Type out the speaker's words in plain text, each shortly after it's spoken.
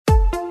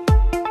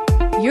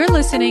You're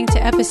listening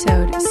to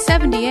episode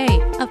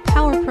 78 of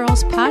Power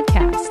Purls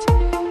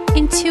podcast.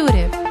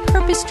 Intuitive,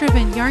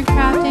 purpose-driven yarn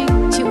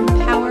crafting to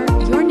empower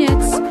your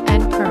knits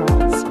and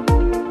pearls.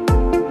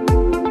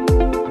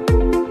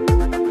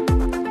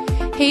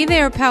 Hey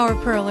there, Power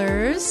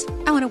Purlers.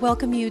 I want to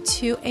welcome you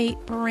to a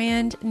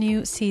brand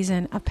new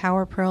season of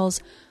Power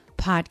Purls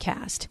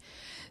podcast.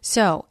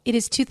 So it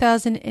is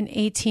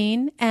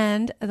 2018,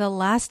 and the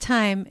last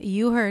time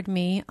you heard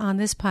me on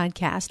this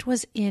podcast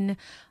was in,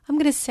 I'm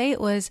going to say it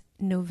was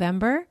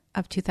November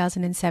of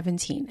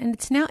 2017, and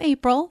it's now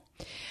April,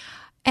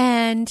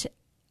 and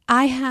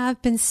I have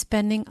been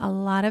spending a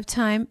lot of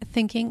time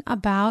thinking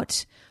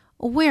about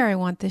where I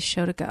want this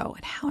show to go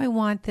and how I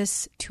want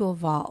this to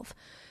evolve.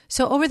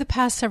 So over the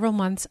past several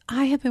months,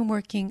 I have been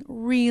working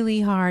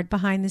really hard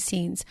behind the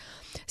scenes,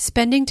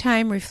 spending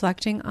time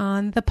reflecting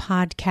on the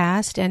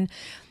podcast and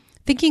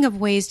thinking of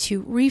ways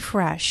to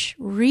refresh,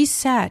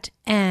 reset,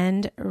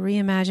 and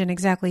reimagine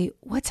exactly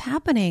what's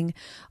happening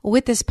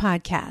with this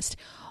podcast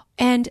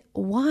and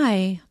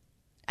why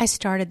I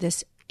started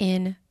this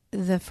in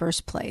the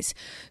first place.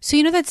 So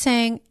you know that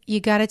saying, you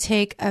got to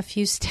take a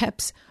few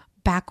steps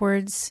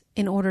backwards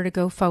in order to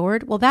go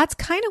forward? Well, that's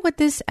kind of what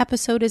this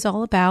episode is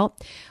all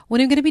about. What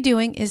I'm going to be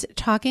doing is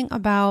talking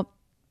about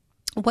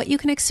what you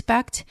can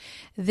expect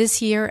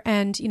this year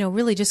and,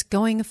 really just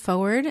going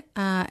forward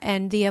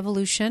and the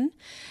evolution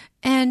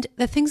and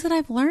the things that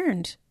I've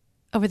learned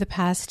over the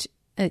past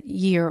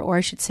year, or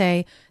I should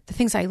say the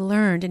things I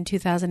learned in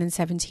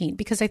 2017,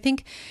 because I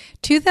think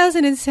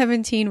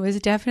 2017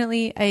 was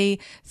definitely a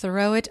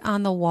throw it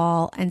on the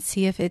wall and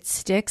see if it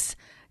sticks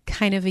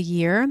kind of a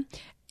year.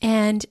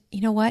 And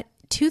you know what?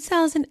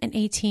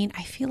 2018,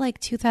 I feel like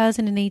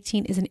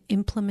 2018 is an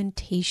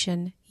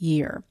implementation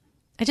year.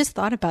 I just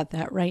thought about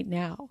that right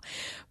now,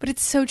 but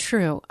it's so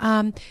true.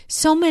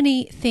 So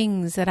many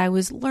things that I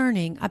was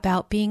learning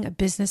about being a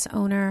business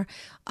owner,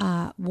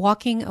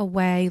 walking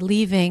away,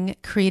 leaving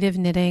creative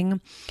knitting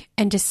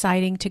and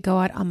deciding to go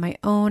out on my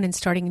own and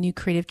starting a new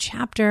creative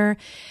chapter.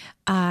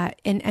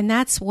 And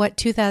that's what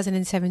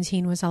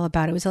 2017 was all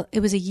about. It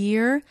was a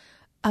year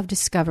of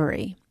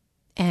discovery,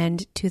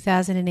 and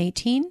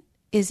 2018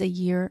 is a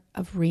year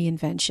of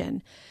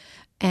reinvention.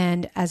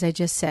 And as I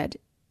just said,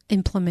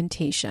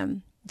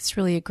 implementation. It's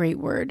really a great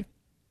word.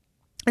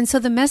 And so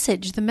the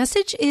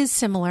message is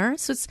similar.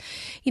 So it's,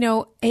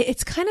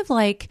 it's kind of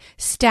like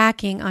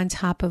stacking on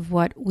top of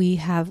what we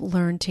have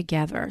learned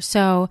together.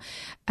 So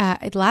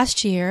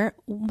last year,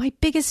 my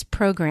biggest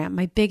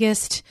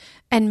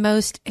and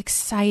most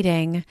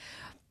exciting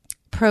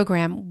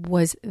program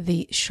was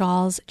the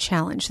Shawls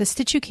Challenge, the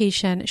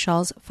Stitchucation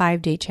Shawls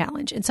 5-Day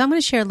Challenge. And so I'm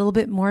going to share a little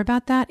bit more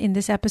about that in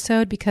this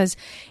episode because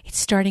it's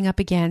starting up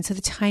again. So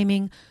the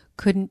timing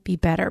couldn't be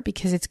better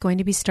because it's going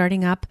to be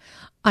starting up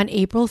on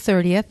April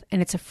 30th,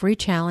 and it's a free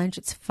challenge.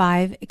 It's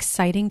 5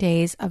 exciting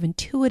days of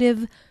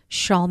intuitive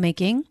shawl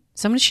making.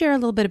 So I'm going to share a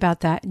little bit about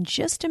that in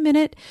just a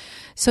minute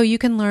so you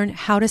can learn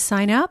how to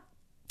sign up.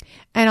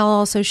 And I'll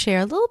also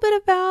share a little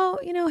bit about,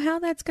 how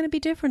that's going to be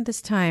different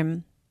this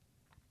time.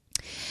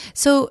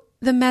 So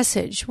the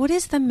message, what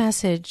is the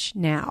message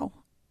now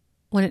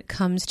when it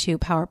comes to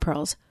Power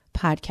Purls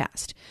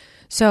podcast?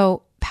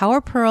 So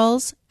Power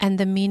Purls and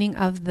the meaning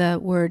of the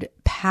word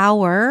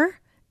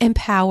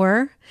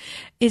empower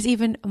is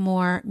even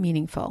more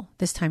meaningful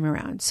this time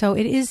around. So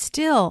it is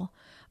still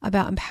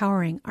about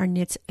empowering our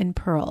knits and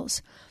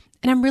pearls.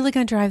 And I'm really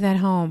going to drive that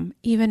home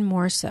even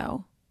more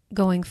so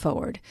going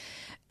forward.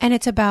 And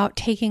it's about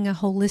taking a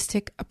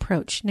holistic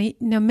approach.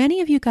 Now,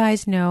 many of you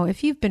guys know,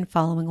 if you've been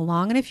following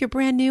along, and if you're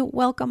brand new,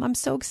 welcome. I'm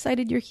so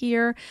excited you're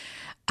here.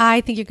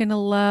 I think you're going to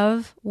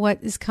love what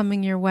is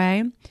coming your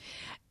way.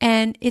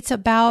 And it's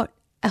about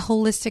a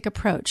holistic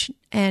approach.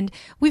 And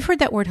we've heard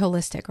that word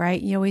holistic,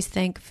 right? You always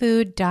think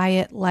food,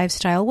 diet,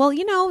 lifestyle. Well,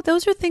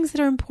 those are things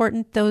that are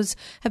important. Those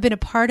have been a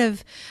part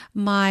of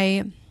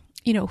my,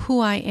 who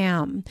I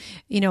am,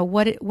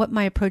 what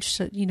my approach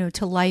to,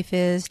 to life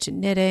is, to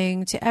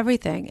knitting, to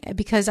everything,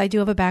 because I do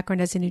have a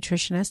background as a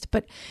nutritionist,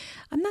 but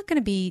I'm not going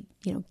to be,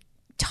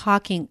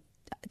 talking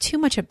too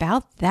much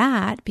about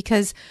that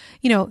because,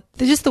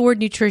 just the word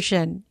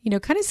nutrition,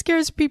 kind of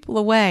scares people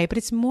away, but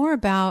it's more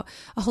about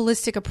a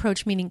holistic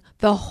approach, meaning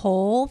the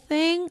whole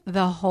thing.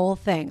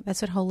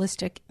 That's what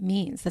holistic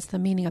means. That's the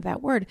meaning of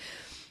that word.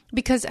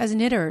 Because as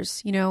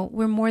knitters,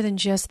 we're more than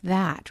just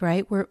that,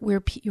 right? We're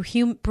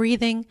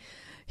breathing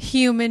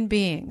human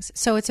beings.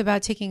 So it's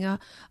about taking a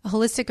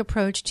holistic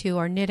approach to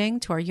our knitting,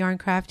 to our yarn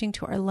crafting,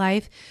 to our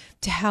life,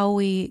 to how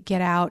we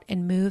get out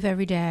and move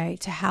every day,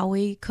 to how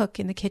we cook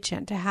in the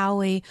kitchen, to how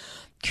we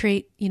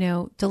create,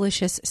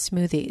 delicious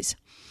smoothies.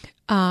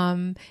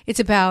 It's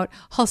about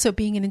also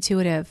being an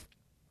intuitive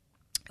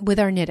with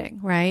our knitting,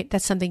 right?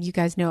 That's something you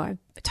guys know. I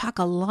talk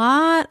a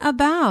lot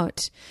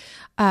about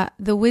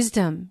the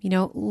wisdom,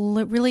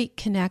 really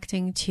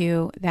connecting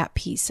to that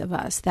piece of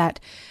us that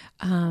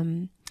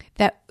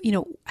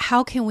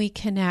how can we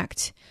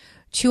connect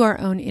to our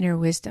own inner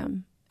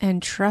wisdom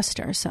and trust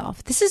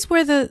ourselves? This is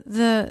where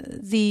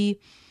the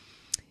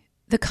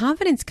the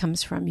confidence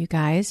comes from, you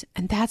guys.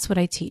 And that's what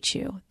I teach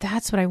you.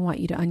 That's what I want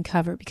you to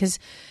uncover because,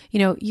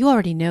 you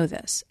already know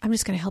this. I'm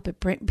just going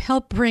to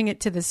help bring it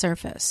to the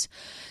surface.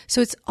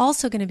 So it's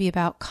also going to be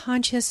about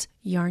conscious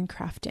yarn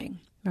crafting,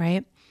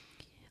 right?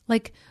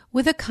 Like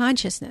with a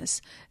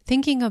consciousness,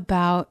 thinking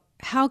about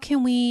how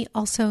can we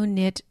also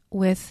knit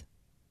with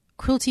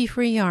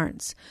cruelty-free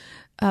yarns,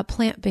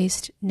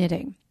 plant-based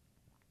knitting.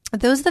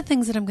 Those are the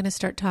things that I'm going to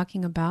start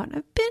talking about.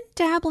 I've been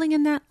dabbling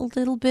in that a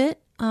little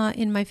bit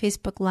in my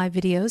Facebook Live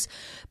videos,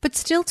 but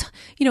still,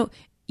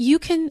 you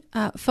can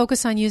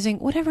focus on using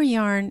whatever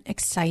yarn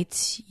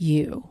excites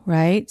you,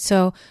 right?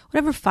 So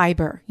whatever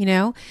fiber,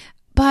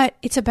 but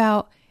it's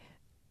about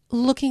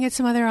looking at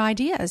some other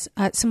ideas,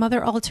 some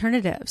other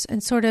alternatives,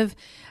 and sort of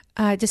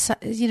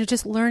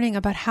just learning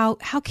about how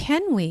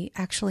can we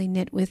actually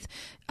knit with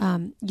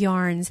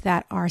yarns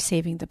that are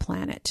saving the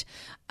planet,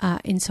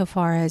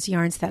 insofar as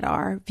yarns that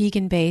are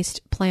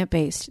vegan-based,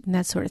 plant-based, and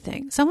that sort of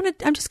thing. So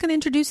I'm just going to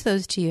introduce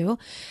those to you.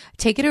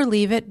 Take it or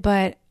leave it,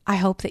 but I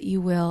hope that you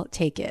will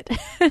take it.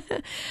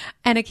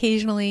 And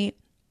occasionally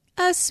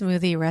a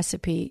smoothie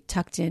recipe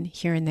tucked in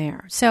here and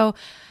there. So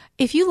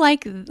if you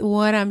like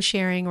what I'm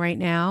sharing right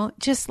now,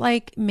 just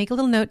make a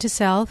little note to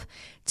self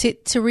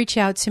to reach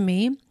out to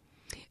me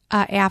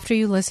after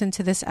you listen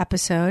to this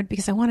episode,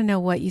 because I want to know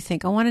what you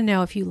think. I want to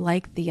know if you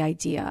like the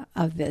idea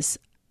of this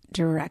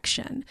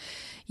direction.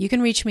 You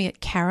can reach me at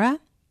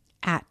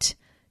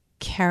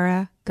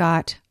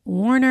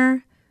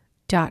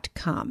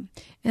kara@karagotwarner.com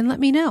and let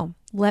me know.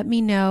 Let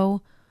me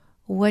know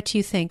what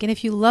you think. And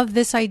if you love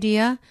this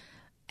idea,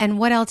 and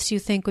what else do you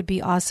think would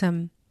be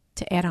awesome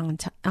to add on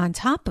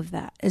top of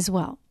that as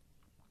well.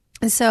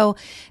 And so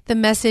the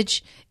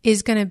message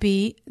is going to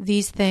be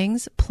these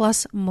things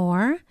plus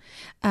more.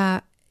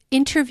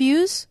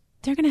 Interviews,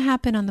 they're going to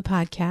happen on the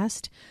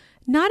podcast.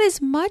 Not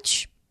as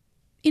much,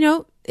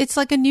 it's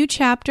like a new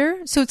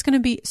chapter. So it's going to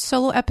be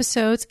solo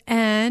episodes.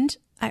 And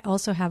I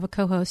also have a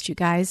co-host, you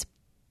guys.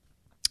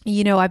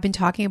 I've been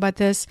talking about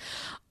this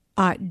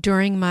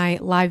during my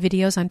live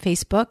videos on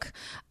Facebook.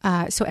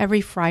 So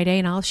every Friday,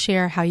 and I'll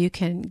share how you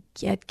can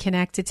get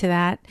connected to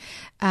that.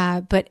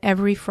 But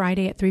every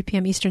Friday at 3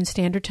 p.m. Eastern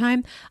Standard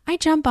Time, I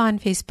jump on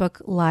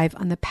Facebook Live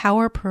on the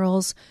Power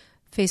Purls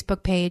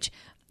Facebook page.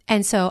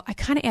 And so I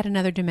kind of add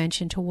another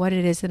dimension to what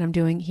it is that I'm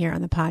doing here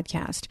on the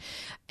podcast.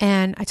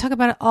 And I talk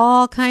about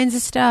all kinds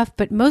of stuff,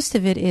 but most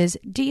of it is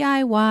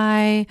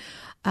DIY,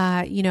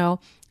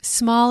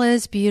 small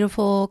is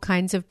beautiful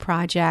kinds of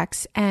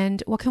projects.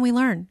 And what can we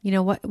learn?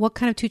 What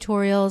kind of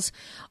tutorials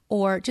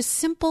or just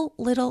simple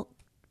little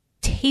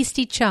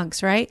tasty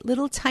chunks, right?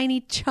 Little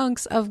tiny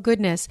chunks of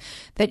goodness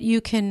that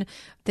you can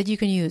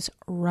use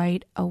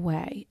right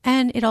away.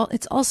 And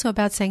it's also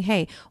about saying,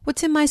 hey,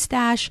 what's in my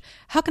stash?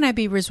 How can I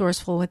be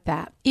resourceful with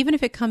that? Even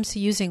if it comes to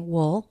using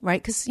wool,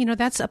 right? Because,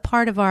 that's a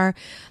part of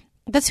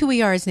that's who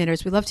we are as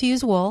knitters. We love to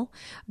use wool,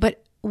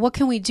 but what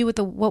can we do with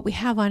what we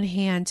have on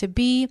hand to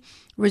be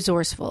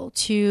resourceful,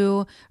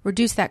 to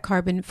reduce that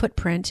carbon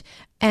footprint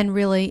and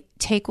really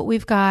take what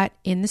we've got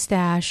in the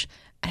stash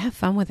and have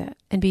fun with it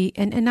and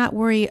not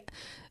worry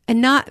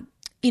and not,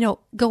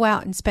 go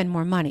out and spend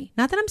more money.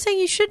 Not that I'm saying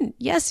you shouldn't.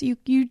 Yes,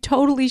 you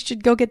totally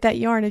should go get that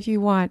yarn if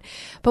you want,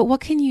 but what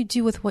can you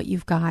do with what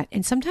you've got?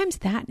 And sometimes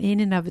that in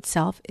and of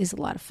itself is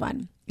a lot of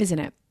fun, isn't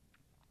it?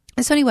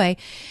 And so anyway,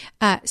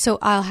 so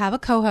I'll have a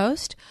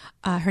co-host.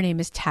 Her name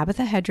is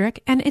Tabitha Hedrick,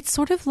 and it's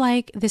sort of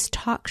like this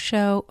talk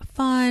show,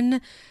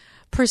 fun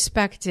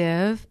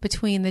perspective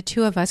between the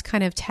two of us,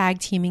 kind of tag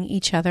teaming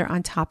each other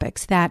on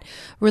topics that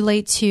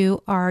relate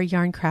to our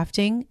yarn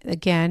crafting,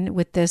 again,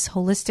 with this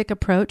holistic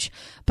approach,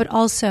 but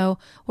also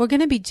we're going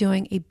to be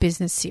doing a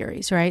business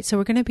series, right? So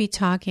we're going to be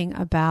talking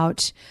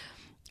about,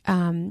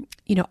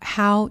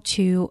 how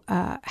to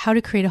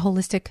create a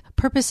holistic,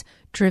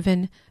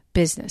 purpose-driven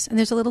business. And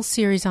there's a little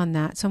series on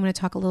that. So I'm going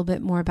to talk a little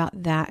bit more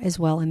about that as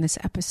well in this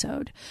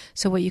episode.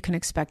 So what you can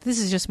expect. This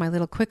is just my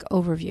little quick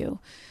overview.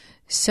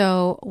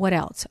 So what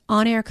else?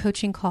 On-air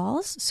coaching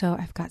calls. So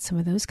I've got some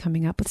of those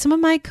coming up with some of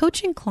my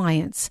coaching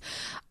clients.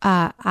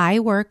 I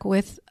work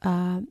with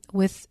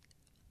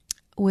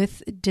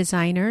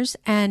designers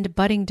and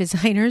budding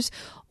designers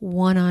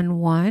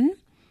one-on-one,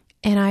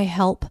 and I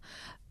help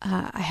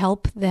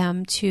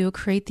them to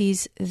create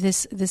this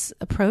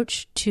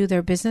approach to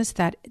their business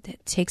that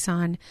takes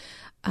on,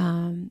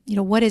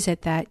 what is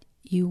it that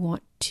you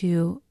want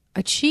to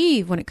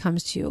achieve when it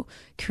comes to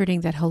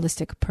creating that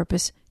holistic,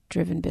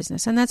 purpose-driven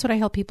business. And that's what I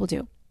help people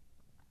do.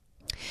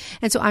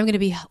 And so I'm going to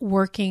be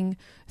working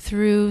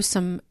through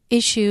some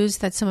issues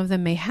that some of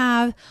them may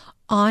have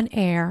on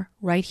air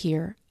right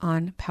here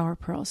on Power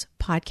Purls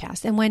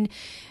podcast. And when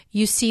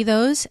you see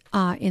those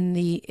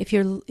if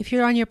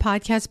you're on your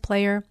podcast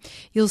player,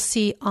 you'll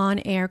see on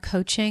air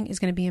coaching is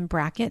going to be in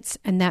brackets,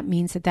 and that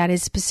means that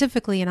is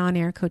specifically an on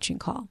air coaching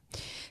call.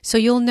 So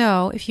you'll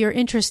know if you're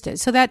interested.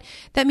 So that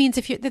means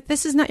if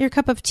this is not your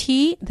cup of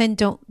tea, then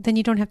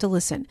you don't have to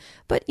listen.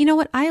 But you know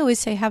what? I always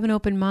say have an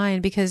open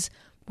mind, because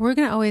we're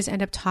going to always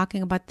end up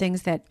talking about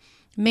things that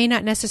may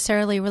not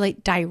necessarily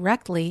relate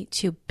directly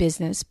to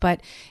business,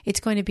 but it's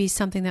going to be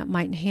something that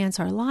might enhance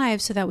our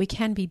lives so that we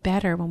can be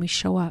better when we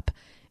show up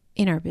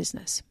in our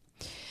business.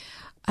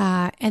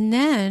 And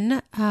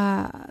then,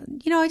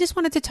 I just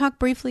wanted to talk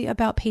briefly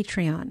about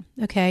Patreon.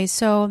 Okay.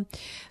 So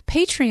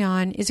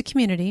Patreon is a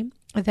community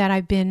that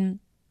I've been,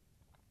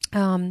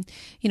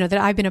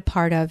 a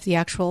part of, the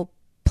actual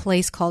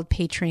place called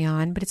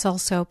Patreon, but it's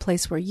also a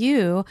place where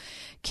you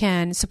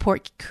can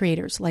support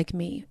creators like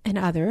me and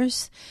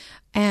others.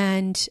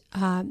 And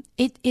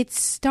it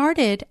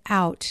started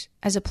out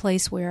as a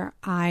place where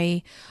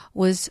I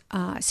was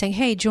saying,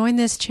 hey, join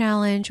this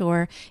challenge,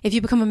 or if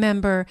you become a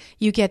member,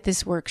 you get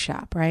this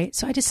workshop, right?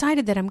 So I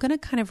decided that I'm going to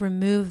kind of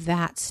remove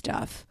that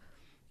stuff.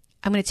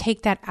 I'm going to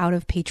take that out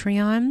of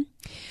Patreon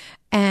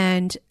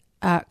and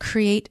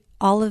create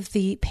all of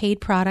the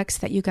paid products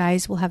that you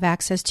guys will have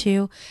access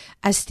to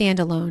as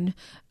standalone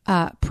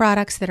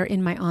products that are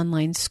in my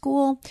online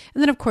school.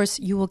 And then, of course,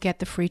 you will get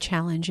the free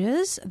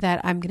challenges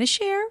that I'm going to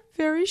share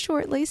very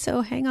shortly.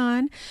 So hang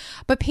on.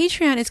 But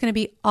Patreon is going to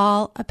be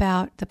all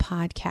about the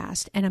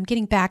podcast. And I'm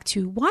getting back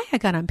to why I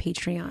got on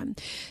Patreon.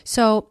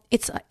 So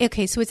it's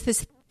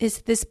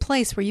this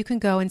place where you can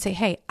go and say,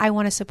 hey, I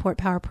want to support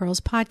Power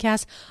Purls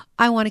podcast.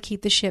 I want to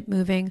keep the ship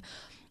moving.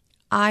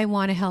 I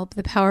want to help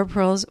the Power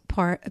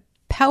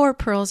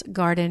Purls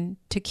garden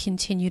to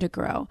continue to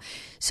grow.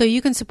 So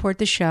you can support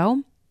the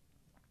show.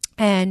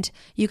 And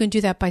you can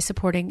do that by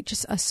supporting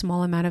just a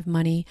small amount of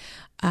money,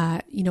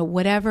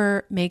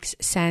 whatever makes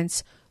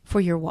sense for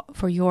your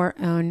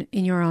own,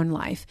 in your own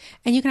life.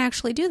 And you can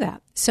actually do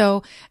that.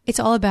 So it's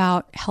all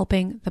about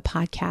helping the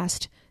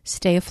podcast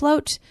stay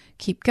afloat,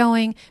 keep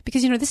going,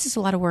 because, this is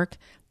a lot of work.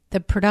 The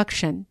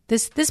production,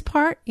 this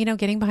part,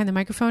 getting behind the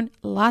microphone,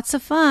 lots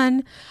of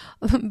fun,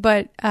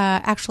 but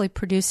actually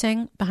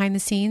producing behind the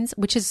scenes,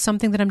 which is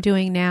something that I'm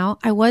doing now.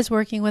 I was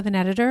working with an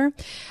editor,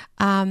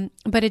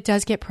 but it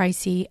does get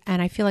pricey,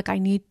 and I feel like I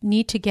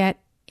need to get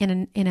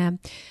in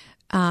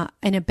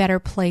a better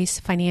place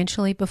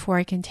financially before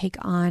I can take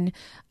on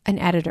an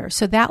editor.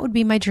 So that would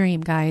be my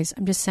dream, guys.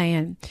 I'm just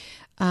saying,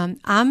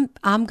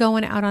 I'm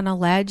going out on a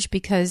ledge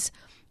because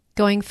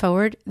going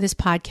forward, this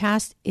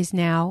podcast is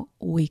now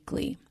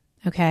weekly.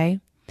 Okay.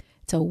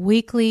 It's a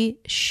weekly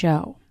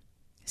show.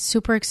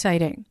 Super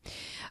exciting.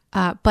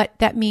 But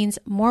that means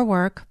more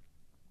work.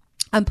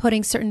 I'm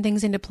putting certain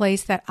things into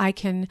place that I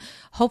can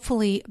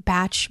hopefully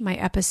batch my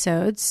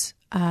episodes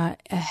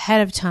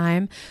ahead of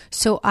time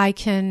so I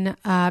can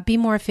be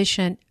more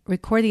efficient,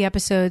 record the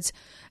episodes,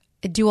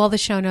 do all the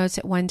show notes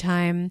at one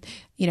time,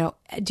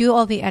 do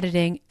all the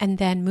editing, and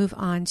then move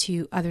on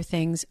to other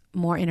things,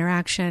 more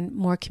interaction,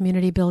 more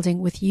community building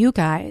with you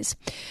guys.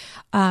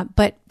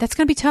 But that's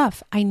going to be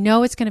tough. I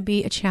know it's going to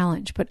be a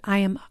challenge, but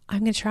I'm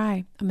going to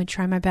try. I'm going to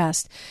try my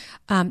best.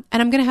 And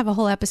I'm going to have a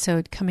whole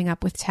episode coming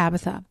up with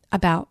Tabitha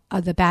about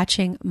the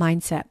batching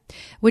mindset,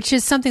 which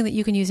is something that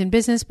you can use in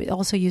business, but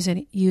also use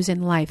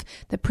in life.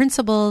 The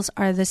principles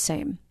are the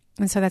same.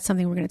 And so that's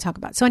something we're going to talk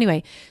about. So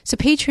anyway,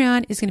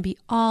 Patreon is going to be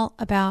all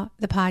about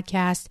the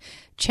podcast.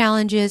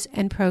 Challenges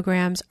and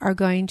programs are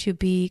going to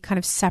be kind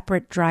of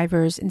separate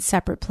drivers in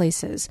separate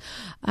places.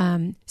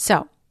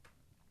 So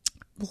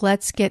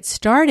let's get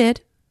started.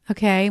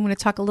 Okay, I'm going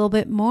to talk a little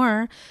bit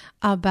more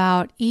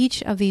about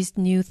each of these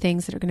new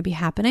things that are going to be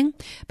happening.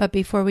 But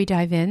before we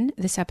dive in,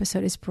 this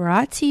episode is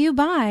brought to you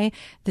by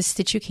the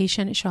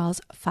Stitchucation Shawls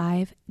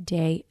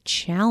 5-Day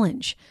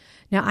Challenge.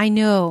 Now, I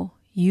know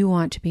you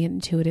want to be an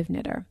intuitive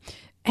knitter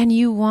and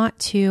you want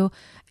to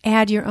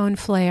add your own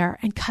flair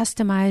and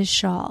customize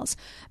shawls.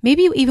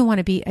 Maybe you even want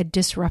to be a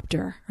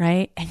disruptor,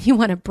 right? And you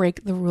want to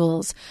break the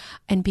rules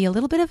and be a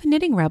little bit of a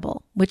knitting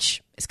rebel,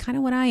 which is kind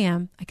of what I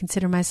am. I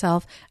consider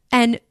myself.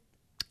 And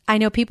I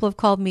know people have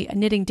called me a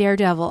knitting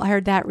daredevil. I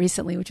heard that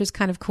recently, which was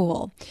kind of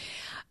cool.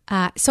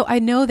 So I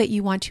know that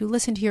you want to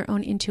listen to your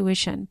own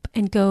intuition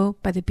and go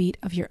by the beat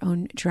of your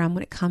own drum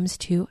when it comes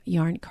to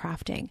yarn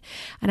crafting.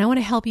 And I want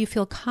to help you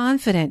feel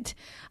confident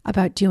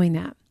about doing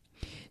that.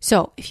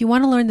 So if you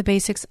want to learn the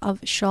basics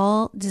of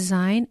shawl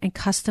design and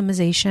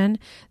customization,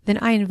 then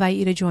I invite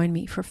you to join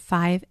me for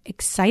 5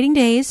 exciting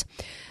days,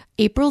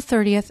 April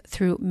 30th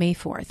through May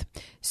 4th.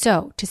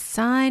 So to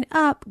sign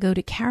up, go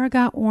to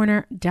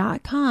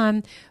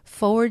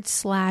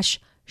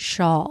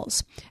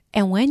karagottwarner.com/shawls.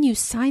 And when you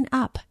sign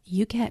up,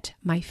 you get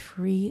my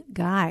free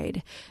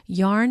guide,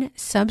 Yarn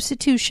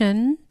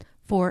Substitution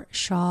for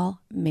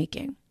Shawl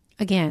Making.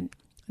 Again,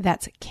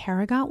 that's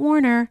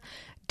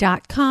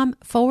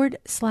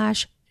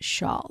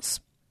karagottwarner.com/shawls.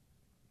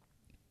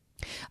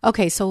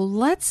 Okay, so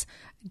let's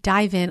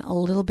dive in a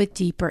little bit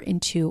deeper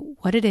into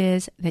what it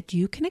is that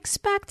you can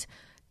expect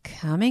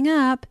coming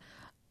up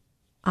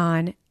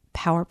on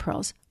Power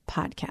Purls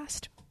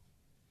podcast.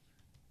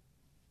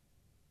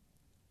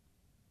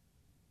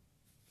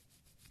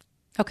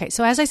 Okay,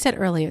 so as I said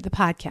earlier, the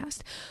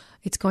podcast,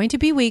 it's going to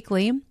be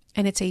weekly,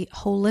 and it's a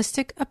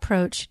holistic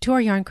approach to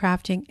our yarn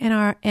crafting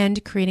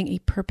and creating a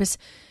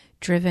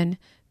purpose-driven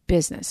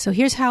business. So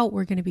here's how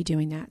we're going to be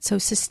doing that. So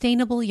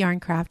sustainable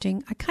yarn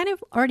crafting. I kind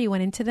of already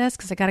went into this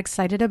because I got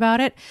excited about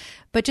it,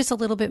 but just a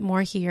little bit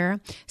more here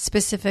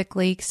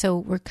specifically. So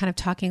we're kind of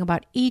talking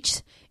about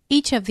each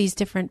of these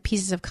different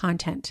pieces of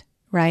content,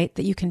 right,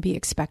 that you can be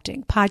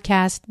expecting.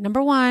 Podcast,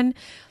 number one,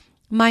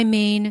 my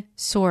main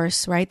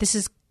source, right? This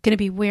is going to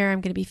be where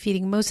I'm going to be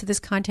feeding most of this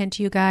content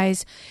to you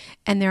guys.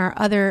 And there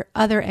are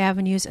other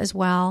avenues as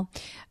well.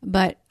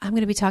 But I'm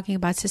going to be talking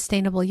about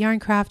sustainable yarn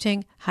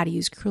crafting, how to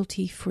use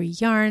cruelty-free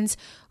yarns,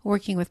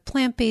 working with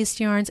plant-based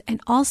yarns,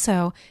 and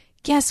also,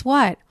 guess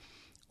what?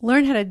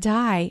 Learn how to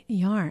dye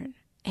yarn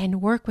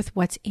and work with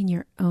what's in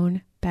your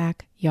own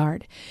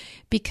backyard.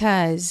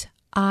 Because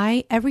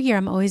every year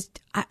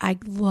I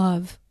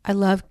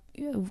love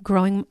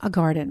growing a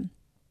garden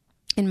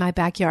in my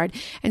backyard.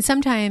 And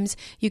sometimes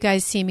you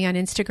guys see me on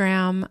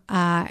Instagram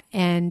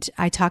and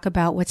I talk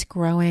about what's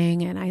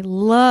growing, and I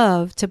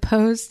love to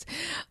post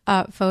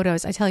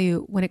photos. I tell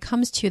you, when it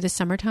comes to the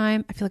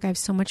summertime, I feel like I have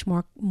so much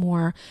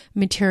more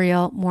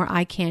material, more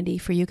eye candy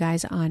for you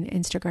guys on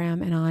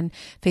Instagram and on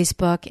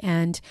Facebook.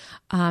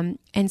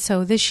 And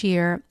so this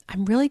year,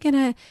 I'm really going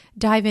to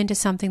dive into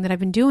something that I've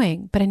been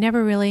doing, but I could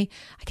never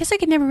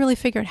really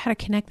figure out how to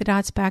connect the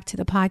dots back to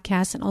the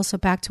podcast and also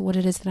back to what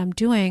it is that I'm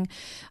doing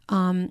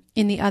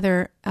in the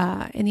other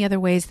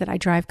ways that I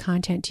drive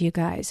content to you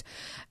guys.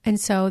 And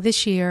so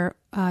this year,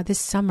 this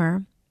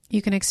summer,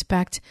 you can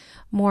expect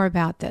more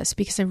about this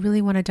because I really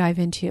want to dive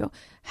into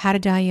how to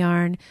dye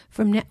yarn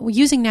from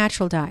using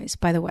natural dyes,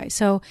 by the way.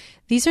 So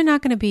these are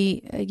not going to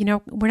be,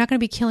 we're not going to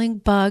be killing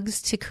bugs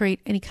to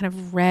create any kind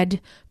of red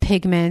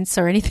pigments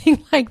or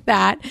anything like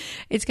that.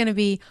 It's going to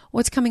be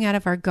what's coming out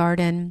of our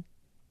garden.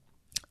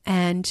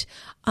 And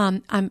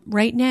I'm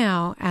right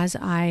now, as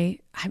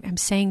I'm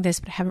saying this,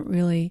 but I haven't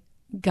really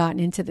gotten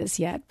into this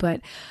yet,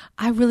 but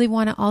I really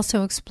want to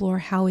also explore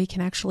how we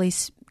can actually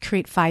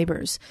create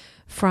fibers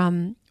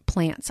from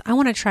plants. I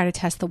want to try to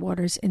test the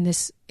waters in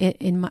this,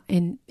 in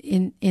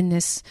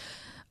this,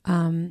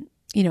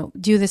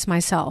 do this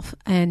myself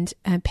and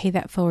pay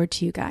that forward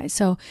to you guys.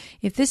 So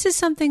if this is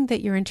something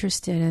that you're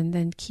interested in,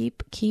 then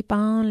keep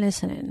on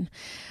listening.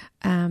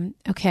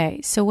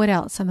 Okay. So what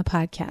else on the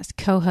podcast?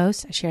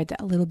 Co-host. I shared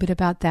a little bit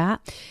about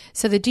that.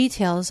 So the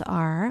details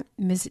are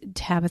Ms.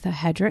 Tabitha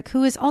Hedrick,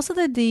 who is also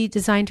the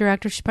design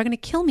director. She's probably going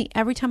to kill me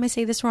every time I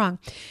say this wrong.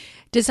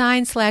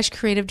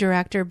 Design/creative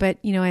director, but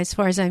as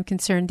far as I'm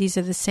concerned, these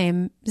are the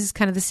same. This is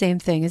kind of the same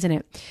thing, isn't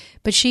it?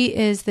 But she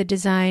is the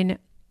design,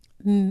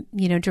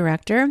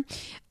 director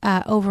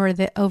over at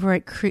I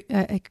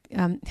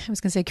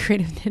was going to say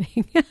Creative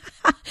Knitting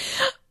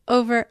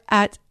over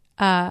at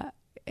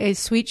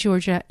Sweet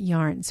Georgia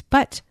Yarns,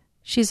 but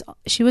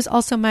she was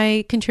also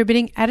my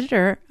contributing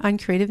editor on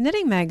Creative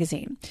Knitting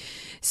magazine.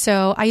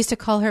 So I used to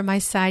call her my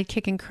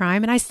sidekick in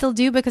crime, and I still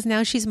do because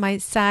now she's my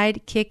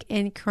sidekick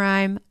in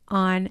crime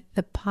on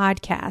the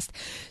podcast.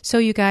 So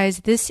you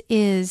guys, this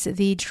is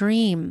the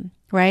dream,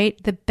 right?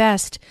 The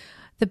best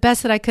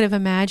that I could have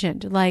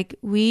imagined. Like,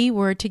 we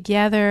were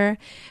together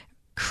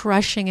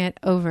crushing it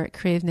over at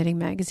Creative Knitting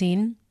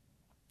magazine,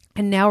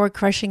 and now we're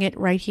crushing it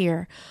right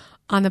here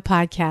on the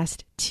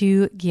podcast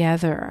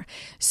together.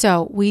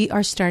 So we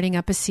are starting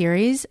up a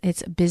series.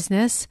 It's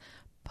business,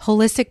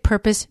 holistic,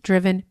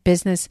 purpose-driven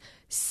business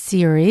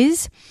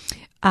series.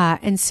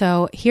 And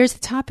so here's the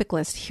topic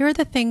list. Here are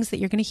the things that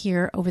you're going to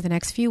hear over the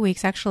next few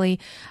weeks. Actually,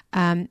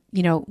 I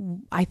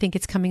think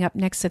it's coming up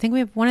next. I think we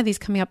have one of these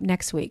coming up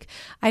next week.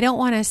 I don't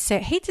want to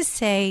hate to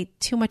say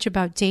too much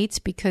about dates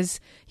because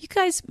you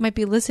guys might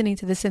be listening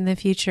to this in the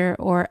future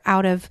or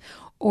out of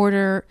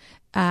order.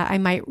 I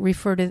might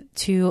refer to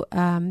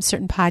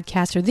certain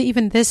podcasts or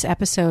even this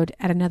episode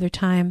at another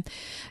time.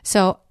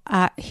 So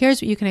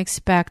here's what you can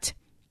expect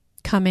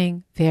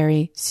coming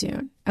very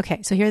soon.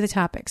 Okay, so here are the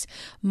topics.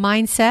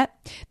 Mindset.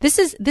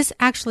 This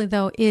actually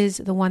though is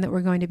the one that we're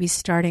going to be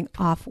starting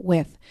off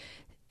with,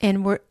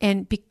 so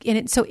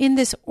in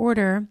this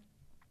order.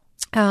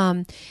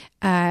 Some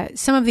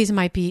of these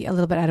might be a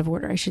little bit out of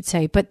order, I should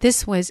say, but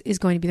this is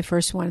going to be the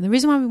first one. And the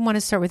reason why we want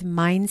to start with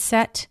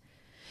mindset,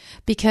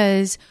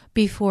 because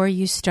before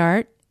you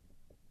start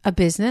a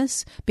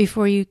business,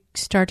 before you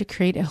start to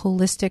create a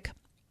holistic,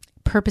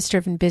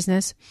 purpose-driven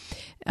business,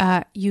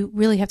 you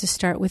really have to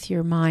start with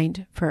your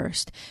mind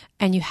first.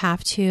 And you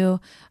have to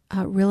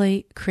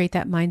really create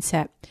that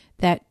mindset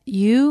that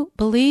you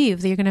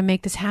believe that you're going to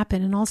make this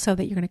happen and also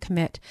that you're going to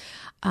commit.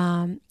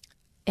 And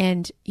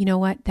you know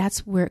what?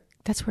 That's where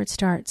it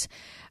starts,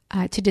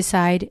 to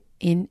decide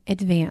in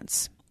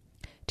advance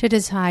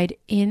that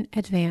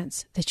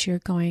you're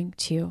going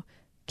to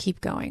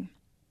keep going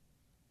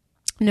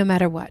no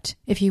matter what,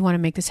 if you want to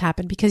make this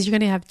happen, because you're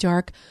going to have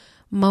dark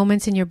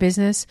moments in your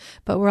business,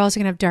 but we're also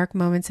going to have dark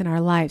moments in our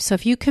life. So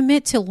if you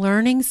commit to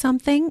learning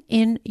something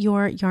in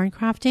your yarn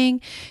crafting,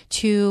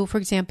 for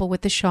example,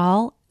 with the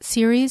shawl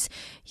series,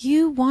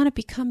 you want to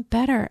become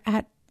better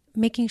at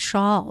making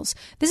shawls.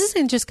 This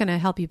isn't just going to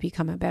help you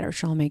become a better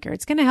shawl maker.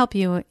 It's going to help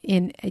you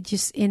in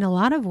a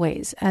lot of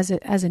ways as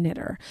a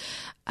knitter.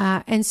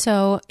 And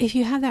so if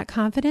you have that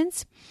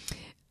confidence,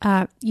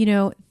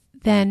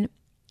 then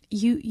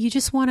you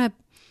just want to,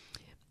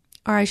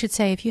 or I should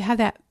say, if you have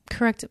that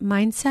correct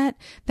mindset,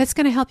 that's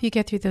going to help you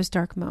get through those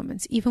dark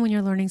moments, even when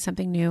you're learning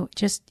something new,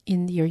 just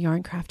in your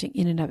yarn crafting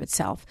in and of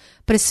itself,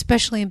 but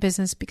especially in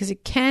business, because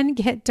it can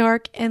get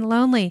dark and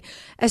lonely,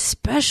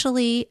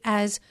 especially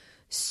as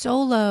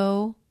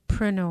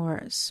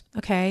solopreneurs.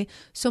 Okay.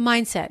 So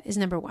mindset is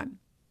number one.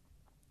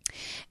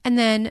 And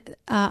then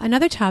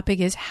another topic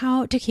is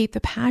how to keep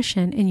the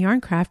passion in yarn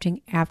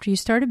crafting after you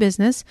start a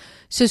business.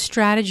 So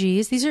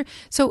strategies,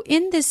 so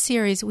in this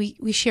series,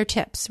 we share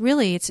tips.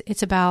 Really,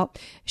 it's about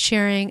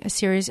sharing a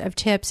series of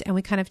tips, and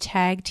we kind of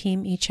tag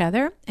team each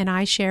other. And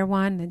I share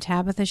one, and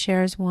Tabitha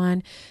shares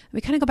one.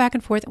 We kind of go back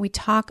and forth, and we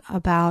talk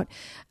about,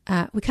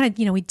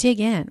 we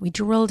dig in, we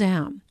drill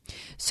down.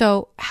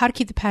 So how to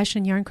keep the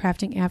passion in yarn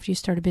crafting after you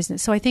start a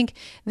business. So I think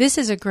this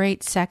is a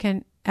great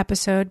second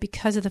episode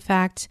because of the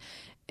fact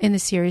in the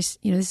series,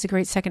 this is a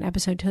great second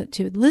episode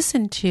to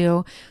listen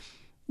to,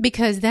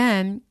 because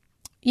then,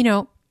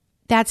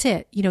 that's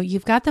it.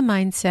 You've got the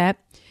mindset.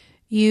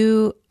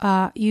 You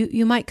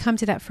might come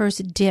to that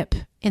first dip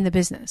in the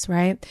business,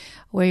 right?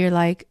 Where you're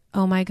like,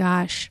 oh my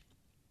gosh,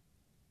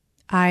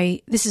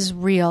 this is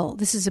real.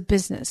 This is a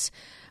business.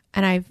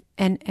 And I'm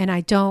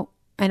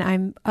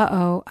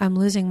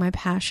losing my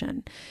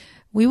passion.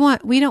 We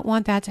don't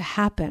want that to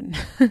happen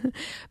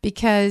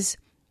because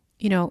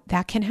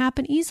that can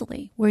happen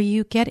easily, where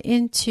you get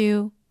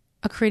into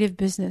a creative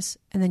business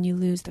and then you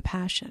lose the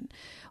passion.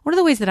 One of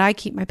the ways that I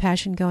keep my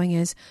passion going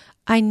is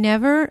I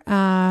never,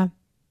 I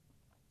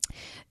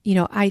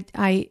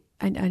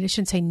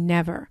shouldn't say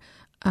never.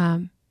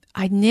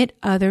 I knit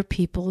other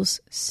people's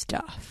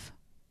stuff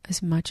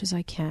as much as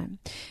I can.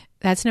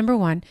 That's number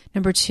one.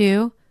 Number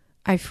two,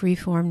 I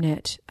freeform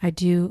knit. I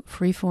do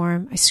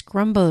freeform. I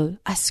scrumble.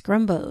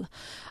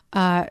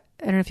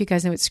 I don't know if you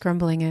guys know what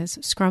scrumbling is.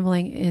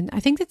 Scrumbling I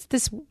think that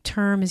this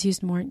term is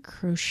used more in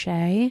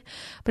crochet,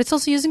 but it's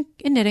also used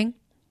in knitting.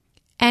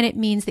 And it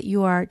means that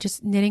you are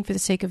just knitting for the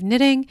sake of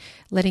knitting,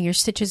 letting your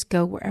stitches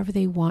go wherever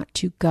they want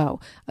to go.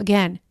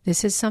 Again,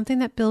 this is something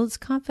that builds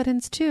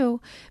confidence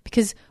too,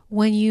 because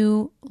when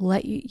you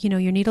let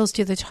your needles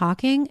do the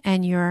talking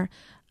and your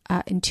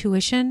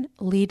intuition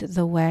lead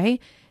the way,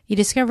 you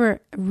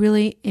discover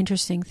really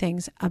interesting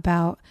things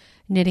about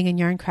knitting and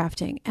yarn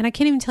crafting. And I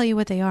can't even tell you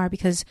what they are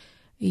because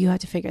you have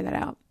to figure that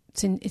out.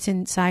 It's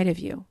inside of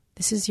you.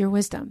 This is your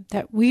wisdom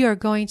that we are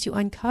going to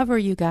uncover,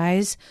 you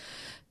guys.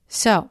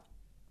 So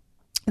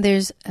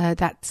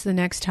that's the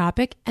next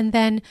topic. And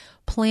then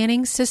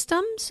planning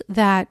systems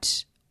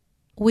that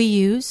we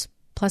use,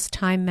 plus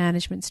time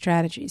management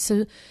strategies.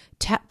 So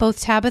both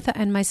Tabitha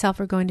and myself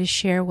are going to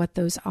share what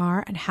those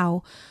are and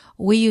how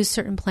we use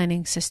certain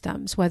planning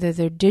systems, whether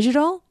they're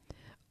digital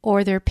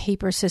or they're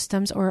paper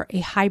systems or a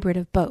hybrid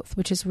of both,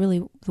 which is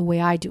really the way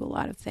I do a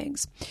lot of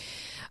things.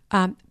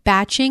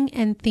 Batching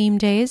and theme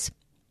days,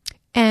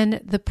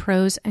 and the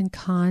pros and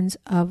cons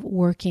of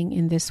working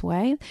in this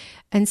way.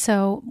 And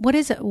so what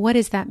does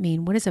that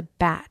mean? What is a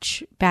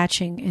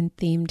batching and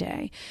theme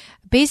day?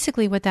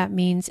 Basically what that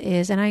means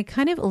is, and I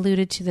kind of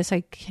alluded to this,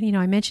 I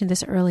mentioned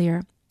this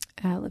earlier,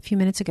 a few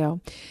minutes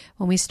ago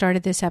when we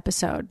started this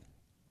episode.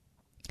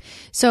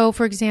 So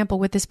for example,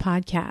 with this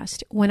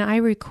podcast, when I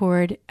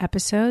record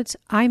episodes,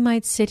 I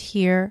might sit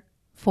here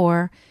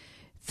for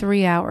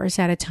 3 hours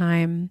at a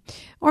time,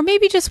 or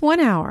maybe just 1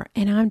 hour,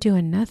 and I'm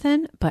doing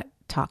nothing but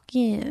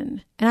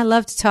talking. And I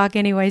love to talk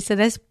anyway, so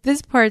this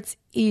part's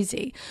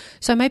easy.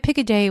 So I might pick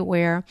a day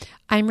where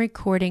I'm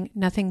recording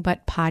nothing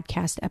but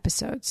podcast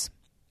episodes.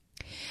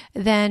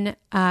 Then,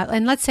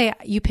 and let's say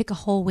you pick a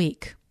whole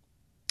week.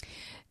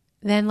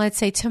 Then let's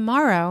say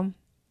tomorrow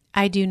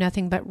I do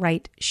nothing but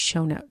write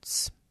show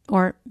notes,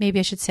 or maybe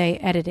I should say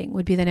editing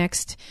would be the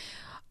next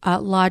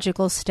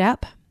logical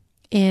step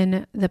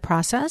in the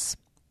process.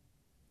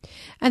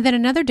 And then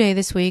another day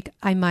this week,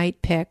 I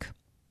might pick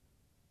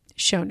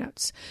show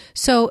notes.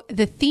 So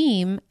the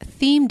theme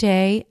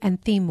day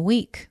and theme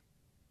week.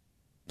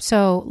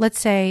 So let's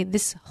say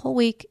this whole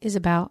week is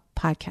about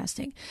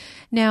podcasting.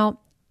 Now,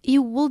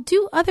 you will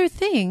do other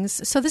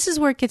things. So this is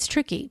where it gets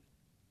tricky.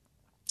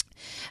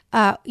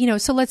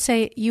 So let's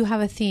say you have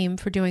a theme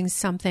for doing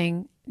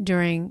something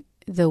during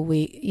the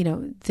week,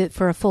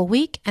 for a full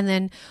week, and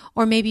then,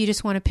 or maybe you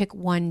just want to pick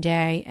one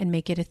day and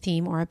make it a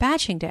theme or a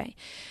batching day.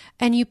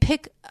 And you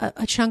pick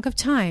a chunk of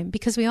time,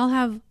 because we all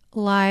have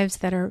lives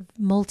that are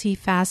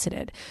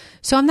multifaceted.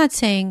 So I'm not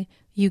saying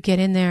you get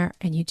in there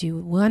and you do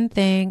one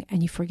thing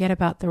and you forget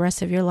about the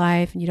rest of your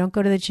life, and you don't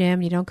go to the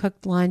gym, you don't cook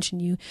lunch,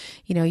 and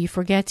you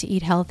forget to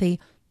eat healthy.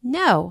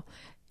 No,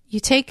 you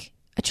take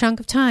a chunk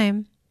of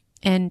time.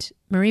 And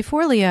Marie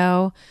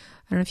Forleo,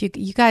 I don't know if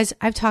you guys,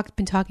 I've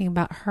been talking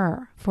about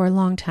her for a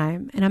long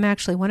time, and I'm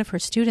actually one of her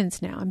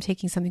students now. I'm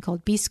taking something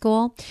called B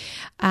School,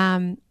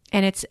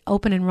 and it's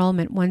open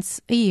enrollment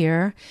once a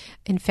year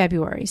in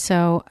February.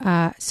 So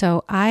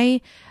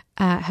I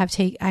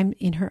I'm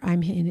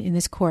in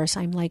this course.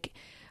 I'm like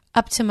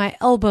up to my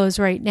elbows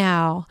right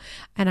now,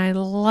 and I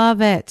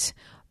love it.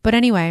 But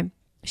anyway,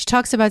 she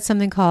talks about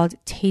something called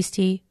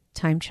tasty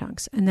time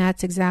chunks. And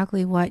that's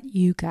exactly what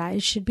you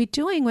guys should be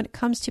doing when it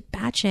comes to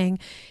batching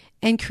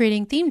and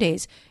creating theme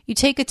days. You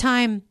take a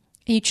time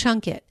and you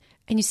chunk it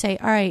and you say,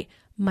 all right,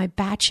 my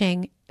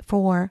batching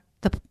for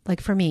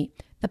for me,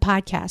 the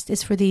podcast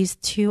is for these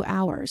 2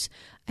 hours.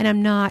 And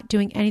I'm not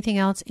doing anything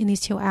else in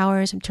these 2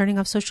 hours. I'm turning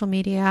off social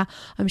media.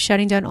 I'm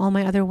shutting down all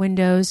my other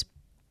windows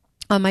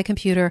on my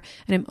computer,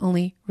 and I'm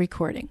only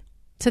recording.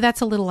 So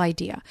that's a little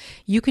idea.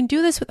 You can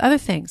do this with other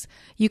things.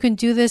 You can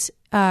do this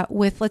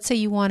with, let's say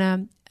you want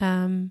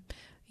to,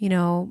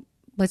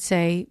 let's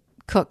say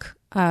cook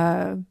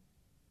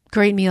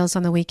great meals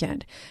on the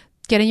weekend.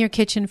 Get in your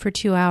kitchen for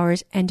 2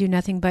 hours and do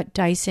nothing but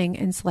dicing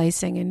and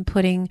slicing and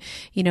putting,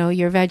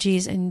 your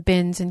veggies in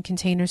bins and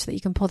containers so that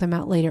you can pull them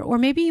out later. Or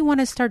maybe you want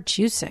to start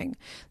juicing.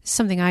 This is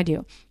something I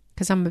do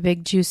because I'm a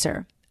big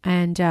juicer.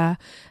 And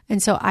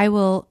so I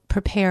will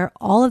prepare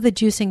all of the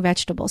juicing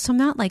vegetables. So I'm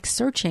not like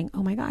searching,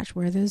 oh my gosh,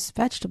 where are those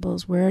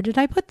vegetables? Where did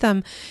I put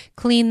them?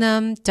 Clean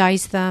them,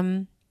 dice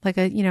them,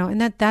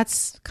 and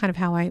that's kind of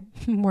how I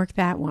work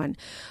that one.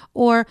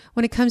 Or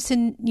when it comes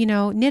to,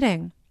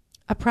 knitting,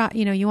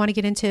 you want to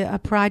get into a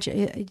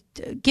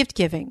project, gift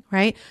giving,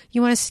 right?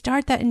 You want to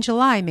start that in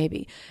July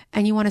maybe,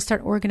 and you want to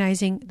start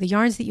organizing the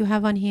yarns that you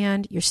have on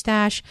hand, your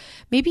stash,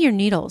 maybe your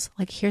needles.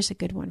 Like, here's a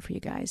good one for you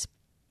guys,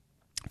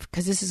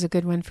 because this is a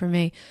good one for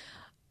me.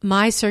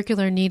 My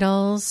circular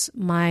needles,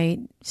 my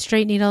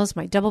straight needles,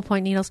 my double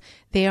point needles,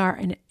 they are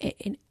an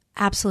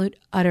absolute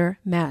utter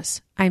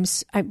mess. I'm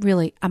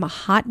a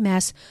hot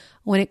mess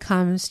when it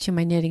comes to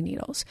my knitting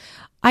needles.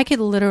 I could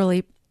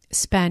literally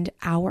spend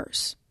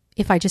hours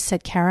if I just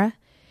said, Kara,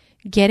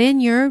 get in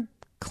your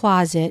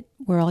closet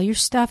where all your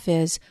stuff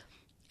is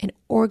and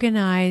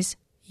organize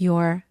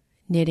your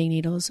knitting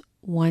needles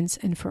once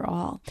and for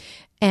all,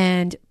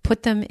 and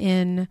put them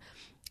in.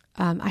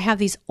 I have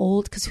these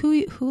old, because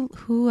who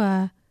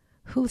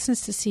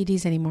listens to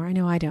CDs anymore? I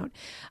know I don't.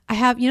 I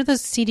have,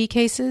 those CD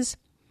cases.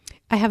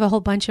 I have a whole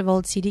bunch of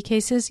old CD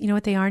cases. You know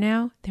what they are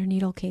now? They're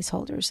needle case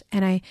holders.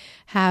 And I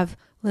have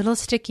little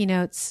sticky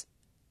notes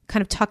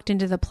kind of tucked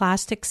into the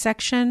plastic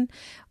section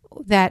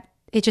that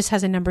it just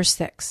has a number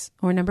 6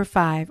 or number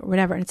 5 or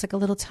whatever. And it's like a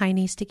little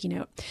tiny sticky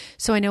note.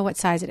 So I know what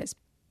size it is.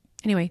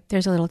 Anyway,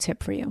 there's a little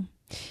tip for you.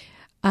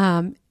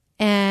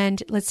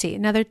 And let's see,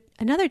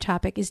 another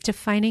topic is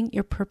defining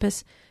your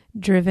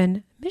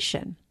purpose-driven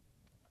mission.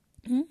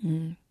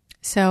 Mm-hmm.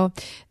 So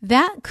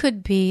that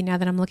could be, now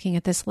that I'm looking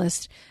at this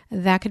list,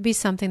 that could be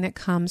something that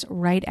comes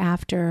right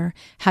after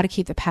how to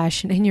keep the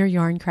passion in your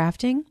yarn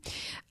crafting,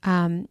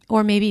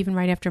 or maybe even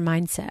right after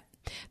mindset,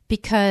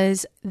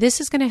 because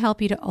this is going to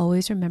help you to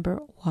always remember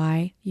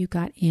why you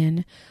got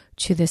into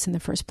this in the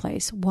first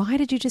place. Why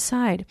did you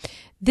decide?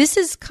 This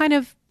is kind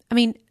of,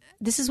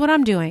 this is what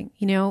I'm doing,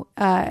 on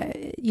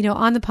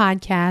the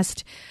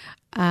podcast,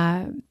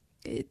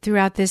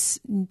 throughout this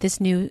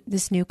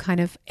new kind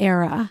of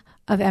era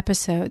of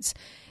episodes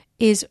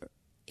is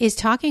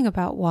talking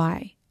about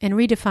why and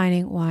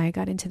redefining why I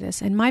got into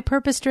this and my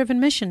purpose-driven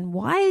mission.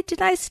 Why did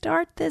I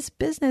start this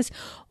business?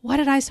 Why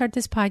did I start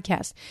this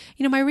podcast?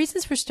 My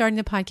reasons for starting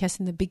the podcast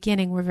in the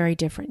beginning were very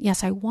different.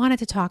 Yes, I wanted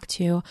to talk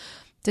to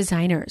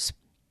designers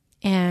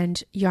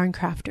and yarn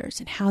crafters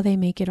and how they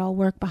make it all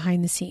work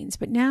behind the scenes.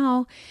 But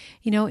now,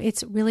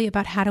 it's really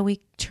about how do we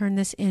turn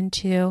this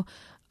into,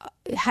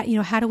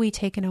 how do we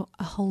take a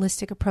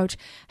holistic approach?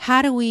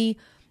 How do we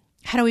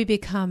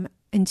become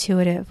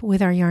intuitive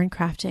with our yarn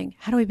crafting?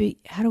 How do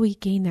we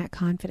gain that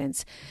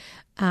confidence?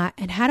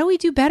 And how do we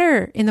do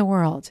better in the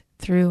world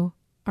through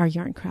our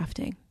yarn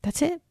crafting?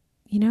 That's it,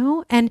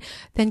 and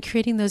then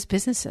creating those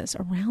businesses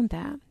around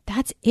that.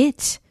 That's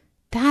it.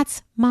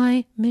 That's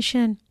my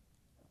mission.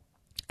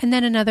 And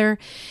then another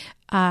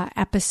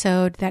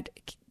episode that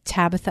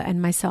Tabitha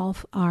and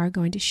myself are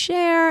going to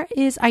share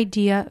is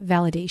idea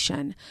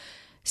validation.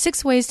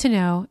 6 ways to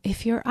know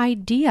if your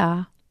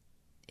idea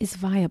is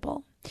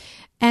viable.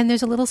 And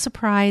there's a little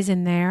surprise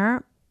in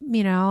there,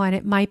 and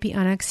it might be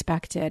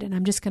unexpected. And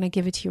I'm just going to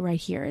give it to you right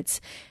here. It's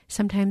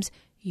sometimes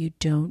you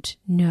don't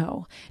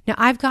know. Now,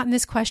 I've gotten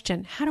this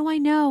question. How do I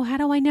know? How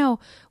do I know?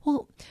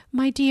 Well,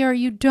 my dear,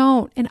 you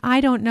don't. And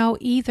I don't know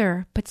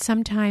either. But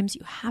sometimes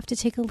you have to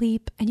take a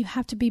leap and you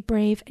have to be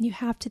brave and you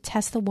have to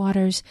test the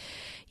waters.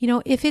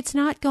 If it's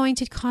not going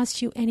to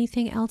cost you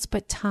anything else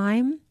but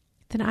time,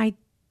 then I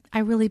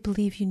really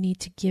believe you need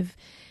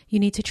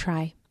to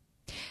try.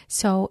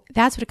 So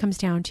that's what it comes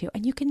down to.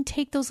 And you can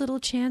take those little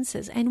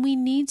chances. And we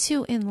need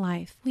to in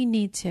life. We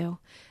need to.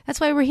 That's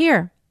why we're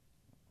here.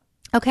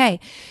 Okay,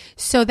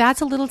 so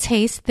that's a little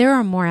taste. There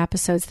are more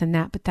episodes than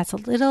that, but that's a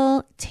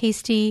little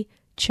tasty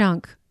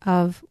chunk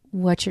of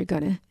what you're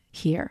going to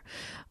hear.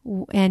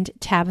 And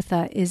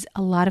Tabitha is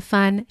a lot of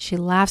fun. She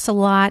laughs a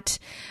lot,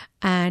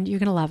 and you're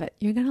going to love it.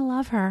 You're going to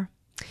love her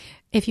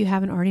if you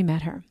haven't already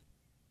met her.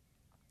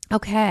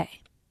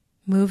 Okay,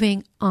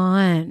 moving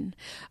on.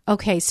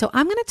 Okay, so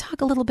I'm going to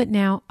talk a little bit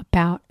now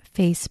about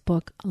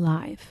Facebook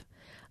Live.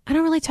 I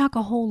don't really talk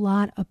a whole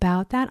lot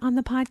about that on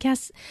the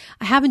podcast.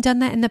 I haven't done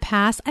that in the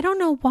past. I don't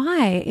know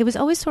why. It was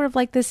always sort of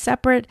like this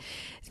separate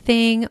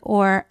thing,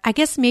 or I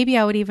guess maybe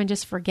I would even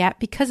just forget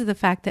because of the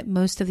fact that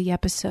most of the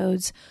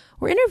episodes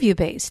were interview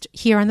based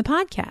here on the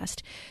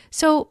podcast.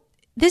 So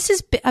this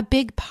is a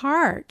big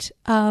part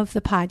of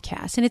the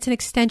podcast, and it's an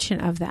extension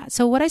of that.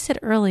 So what I said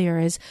earlier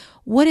is,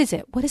 what is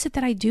it? What is it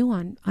that I do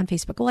on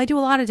Facebook? Well, I do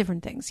a lot of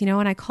different things,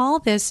 and I call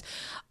this,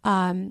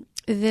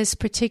 this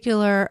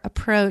particular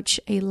approach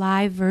a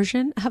live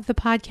version of the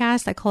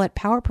podcast. I call it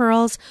Power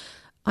Purls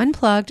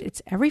Unplugged.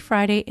 It's every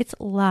Friday. It's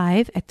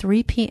live at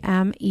 3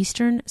 p.m.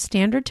 Eastern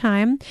Standard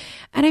Time.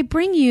 And I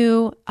bring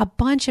you a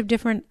bunch of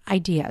different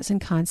ideas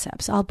and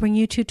concepts. I'll bring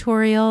you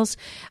tutorials.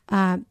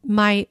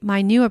 My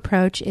new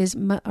approach is,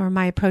 or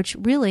my approach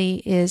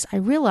really is, I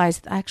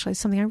realized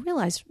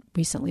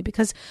recently,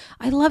 because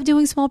I love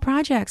doing small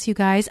projects, you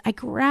guys. I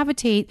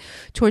gravitate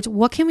towards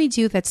what can we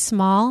do that's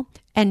small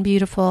and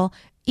beautiful,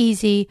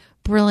 easy,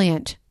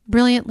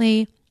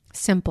 brilliantly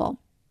simple.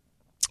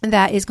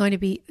 That is going to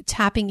be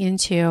tapping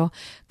into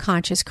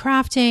conscious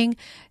crafting,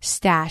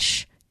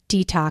 stash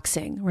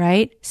detoxing,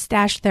 right?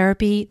 Stash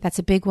therapy, that's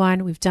a big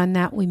one. We've done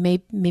that. We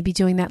may be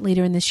doing that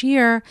later in this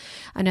year.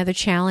 Another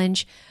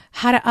challenge,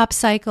 how to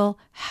upcycle,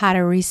 how to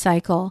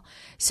recycle.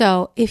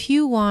 So if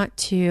you want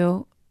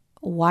to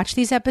watch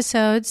these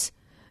episodes,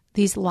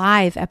 these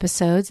live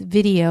episodes,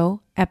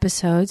 video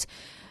episodes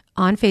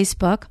on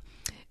Facebook,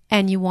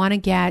 and you want to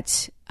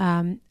get,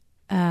 in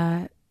on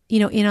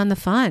the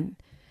fun,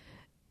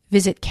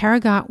 visit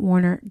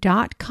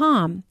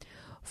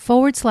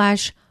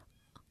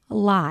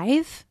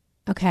karagottwarner.com/live.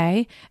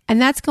 Okay.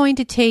 And that's going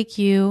to take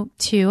you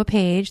to a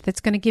page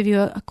that's going to give you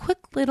a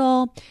quick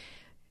little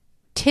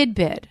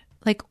tidbit,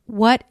 like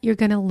what you're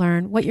going to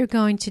learn, what you're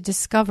going to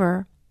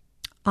discover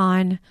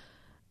on,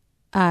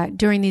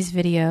 during these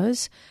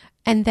videos,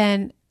 and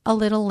then a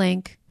little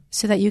link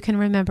so that you can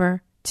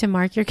remember to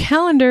mark your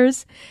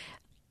calendars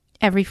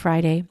every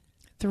Friday,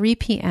 3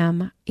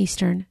 p.m.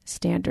 Eastern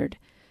Standard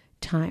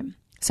Time.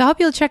 So I hope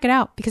you'll check it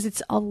out because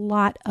it's a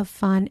lot of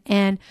fun.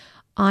 And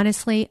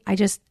honestly, I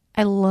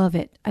love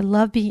it. I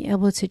love being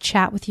able to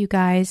chat with you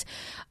guys.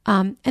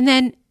 And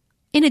then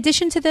in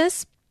addition to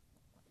this,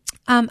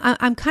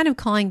 I'm kind of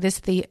calling this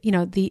the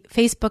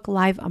Facebook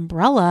Live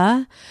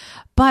umbrella,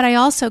 but I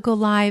also go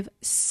live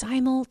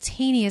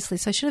simultaneously.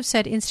 So I should have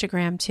said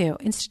Instagram too.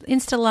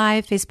 Insta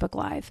Live, Facebook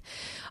Live.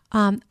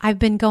 I've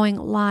been going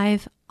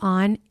live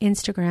on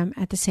Instagram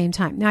at the same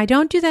time. Now, I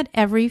don't do that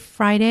every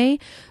Friday,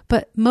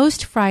 but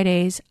most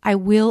Fridays I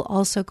will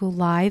also go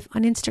live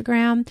on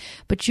Instagram.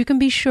 But you can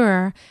be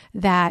sure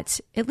that,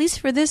 at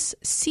least for this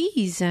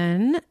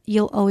season,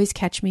 you'll always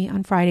catch me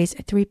on Fridays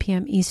at 3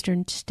 p.m.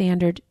 Eastern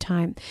Standard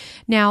Time.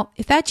 Now,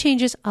 if that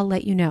changes, I'll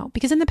let you know,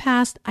 because in the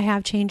past I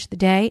have changed the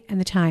day and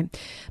the time.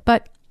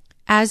 But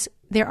as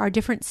there are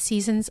different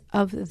seasons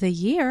of the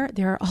year,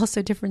 there are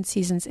also different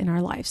seasons in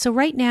our life. So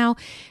right now,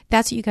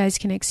 that's what you guys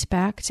can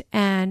expect.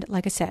 And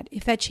like I said,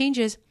 if that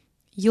changes,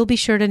 you'll be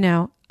sure to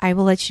know. I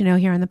will let you know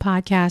here on the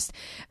podcast,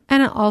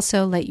 and I'll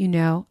also let you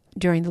know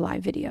during the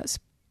live videos.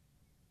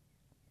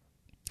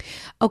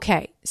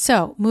 Okay,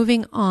 so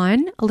moving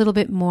on, a little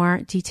bit more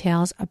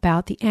details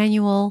about the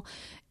annual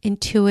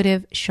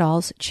Intuitive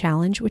Shawls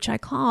Challenge, which I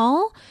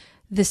call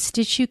the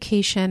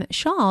Stitchucation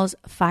Shawls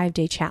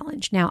 5-Day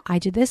Challenge. Now, I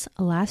did this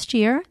last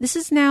year. This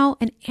is now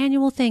an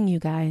annual thing, you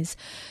guys.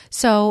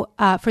 So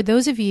for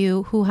those of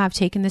you who have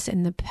taken this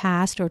in the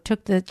past or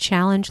took the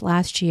challenge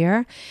last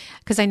year,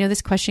 because I know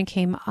this question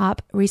came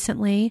up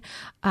recently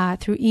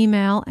through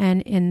email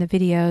and in the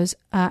videos,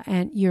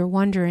 and you're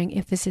wondering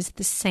if this is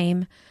the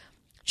same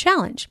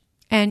challenge.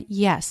 And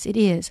yes, it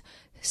is.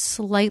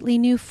 Slightly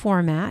new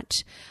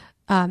format.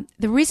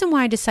 The reason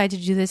why I decided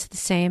to do this the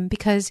same,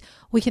 because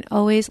we can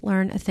always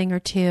learn a thing or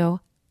two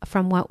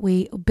from what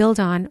we build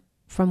on,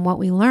 from what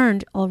we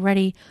learned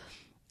already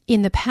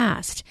in the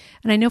past.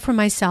 And I know for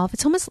myself,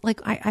 it's almost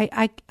like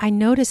I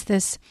notice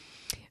this,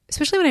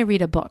 especially when I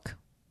read a book.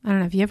 I don't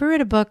know if you ever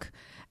read a book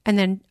and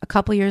then a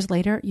couple years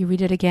later you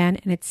read it again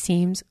and it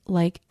seems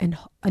like an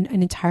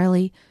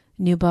entirely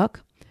new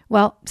book.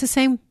 Well, it's the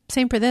same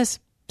for this.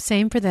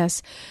 Same for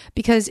this,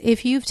 because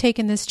if you've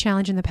taken this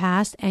challenge in the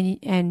past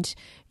and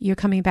you're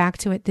coming back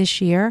to it this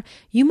year,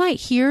 you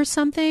might hear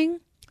something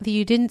that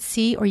you didn't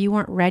see or you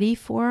weren't ready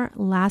for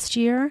last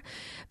year,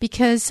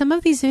 because some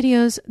of these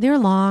videos, they're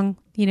long,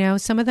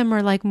 some of them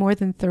are like more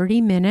than 30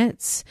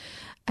 minutes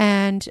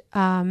and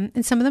some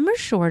of them are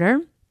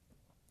shorter.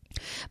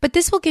 But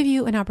this will give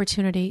you an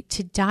opportunity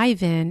to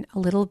dive in a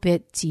little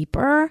bit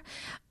deeper.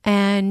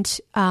 And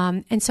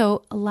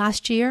so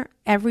last year,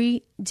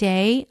 every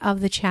day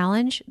of the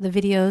challenge, the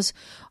videos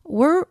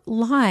were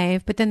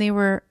live, but then they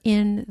were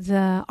in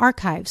the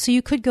archive. So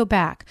you could go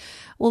back.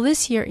 Well,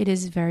 this year it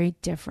is very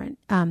different.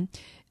 The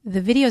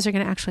videos are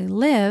going to actually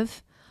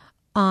live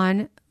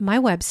on my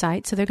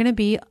website. So they're going to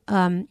be,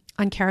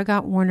 on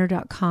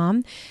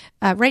karagottwarner.com.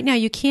 Right now,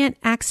 you can't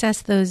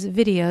access those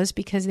videos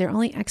because they're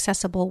only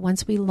accessible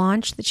once we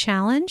launch the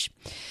challenge.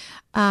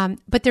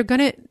 But they're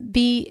going to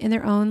be in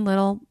their own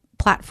little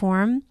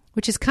platform,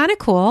 which is kind of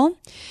cool.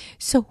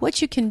 So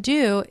what you can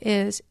do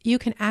is you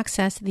can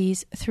access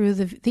these through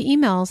the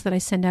emails that I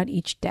send out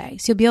each day.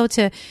 So you'll be able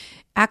to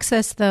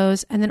access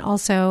those. And then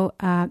also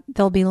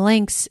there'll be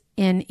links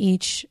in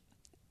each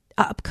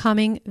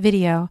upcoming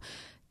video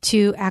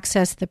to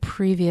access the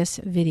previous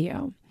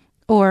video,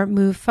 or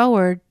move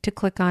forward to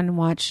click on and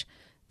watch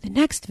the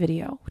next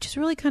video, which is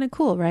really kind of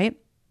cool, right?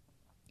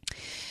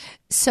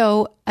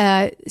 So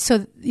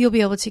you'll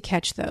be able to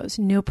catch those,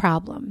 no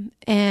problem.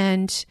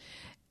 And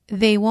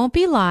they won't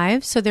be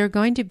live, so they're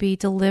going to be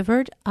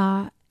delivered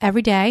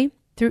every day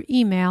through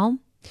email.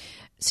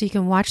 So you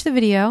can watch the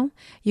video,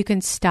 you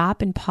can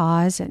stop and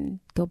pause and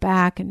go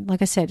back and,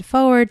 like I said,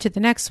 forward to the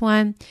next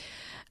one.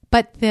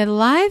 But the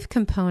live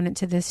component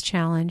to this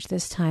challenge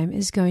this time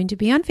is going to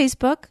be on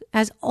Facebook,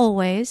 as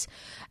always,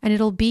 and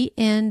it'll be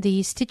in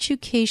the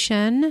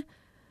Stitchucation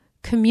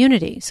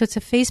community. So it's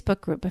a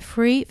Facebook group, a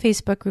free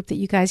Facebook group that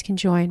you guys can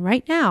join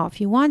right now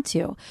if you want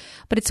to.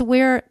 But it's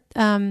where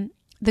the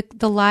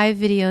live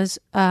videos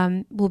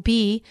will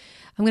be.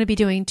 I'm going to be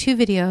doing 2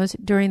 videos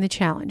during the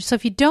challenge. So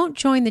if you don't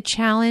join the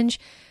challenge,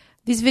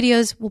 these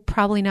videos will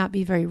probably not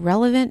be very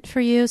relevant for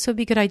you. So it'd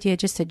be a good idea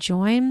just to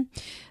join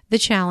the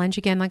challenge.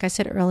 Again, like I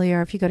said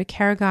earlier, if you go to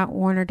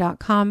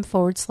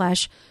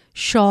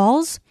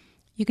karagottwarner.com/shawls,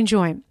 you can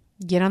join.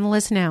 Get on the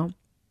list now,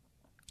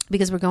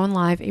 because we're going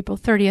live April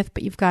 30th,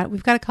 but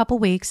we've got a couple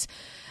weeks.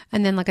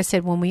 And then, like I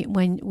said, when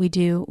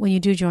you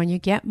do join, you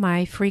get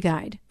my free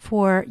guide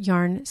for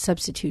yarn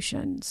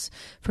substitutions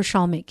for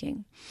shawl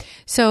making.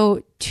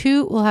 So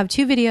we'll have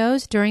 2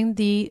 videos during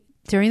the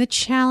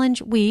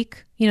challenge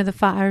week, the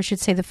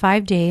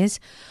 5 days.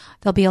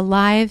 There'll be a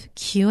live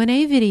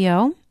Q&A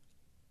video.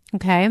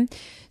 Okay.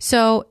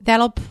 So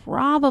that'll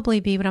probably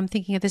be what I'm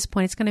thinking at this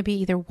point. It's going to be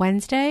either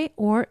Wednesday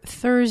or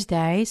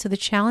Thursday. So the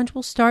challenge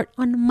will start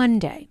on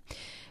Monday,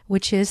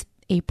 which is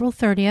April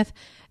 30th.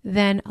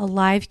 Then a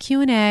live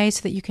Q&A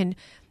so that you can,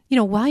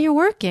 while you're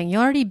working,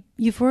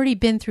 you've already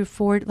been through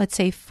 4, let's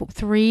say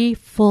 3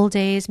 full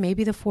days,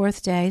 maybe the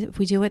 4th day if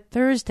we do it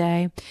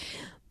Thursday.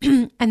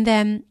 And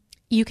then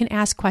you can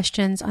ask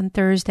questions on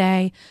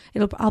Thursday.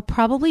 I'll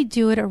probably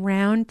do it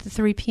around the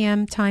 3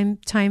 p.m. time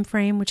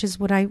frame, which is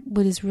what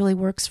really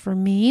works for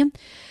me.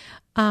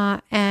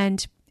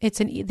 And it's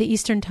the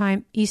Eastern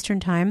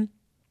time.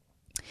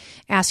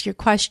 Ask your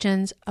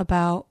questions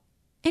about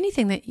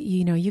anything that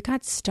you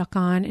got stuck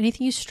on,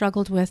 anything you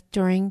struggled with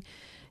during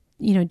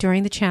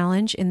the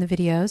challenge in the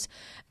videos.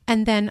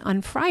 And then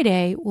on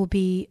Friday will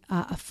be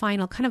a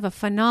final, kind of a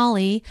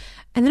finale.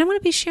 And then I'm going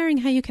to be sharing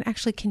how you can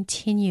actually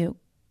continue,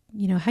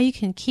 how you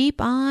can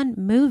keep on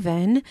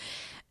moving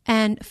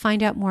and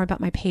find out more about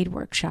my paid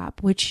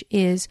workshop, which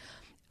is,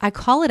 I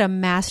call it a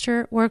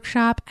master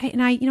workshop.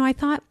 I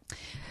thought,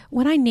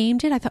 when I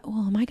named it, I thought,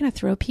 am I going to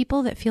throw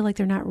people that feel like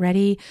they're not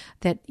ready,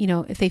 that,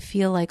 if they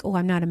feel like,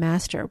 I'm not a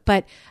master.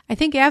 But I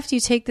think after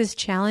you take this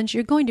challenge,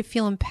 you're going to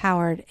feel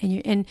empowered.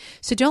 And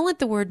so don't let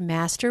the word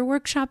master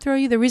workshop throw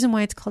you. The reason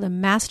why it's called a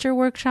master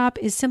workshop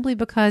is simply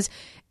because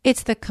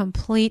it's the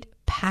complete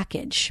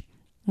package.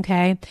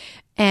 Okay.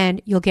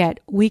 And you'll get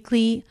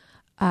weekly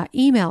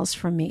emails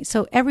from me.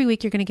 So every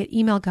week you're going to get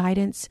email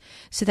guidance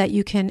so that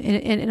you can,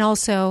 and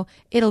also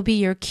it'll be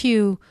your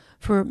cue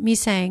for me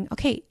saying,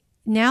 okay,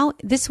 now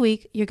this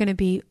week you're going to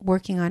be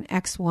working on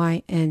X,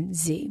 Y, and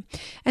Z.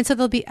 And so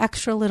there'll be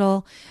extra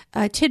little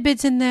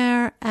tidbits in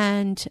there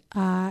and,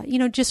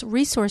 just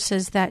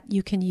resources that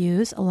you can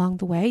use along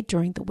the way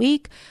during the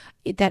week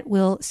that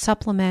will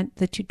supplement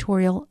the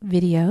tutorial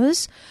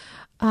videos.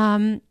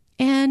 And,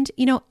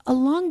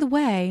 along the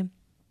way,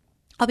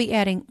 I'll be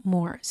adding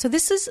more. So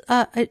this is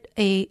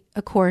a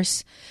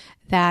course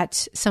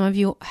that some of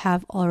you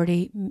have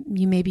already,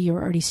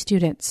 you're already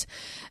students.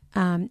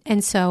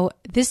 And so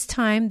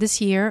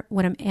this year,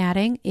 what I'm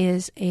adding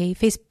is a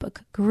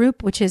Facebook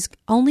group, which is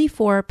only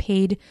for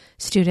paid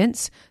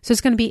students. So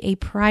it's going to be a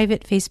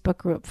private Facebook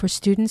group for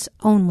students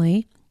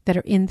only that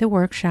are in the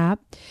workshop.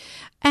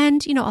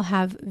 And, I'll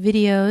have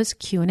videos,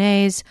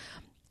 Q&As,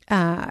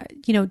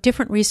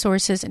 different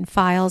resources and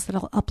files that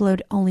I'll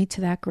upload only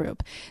to that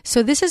group.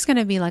 So this is going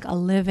to be like a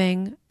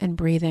living and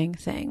breathing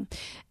thing.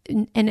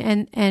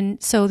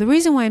 And so the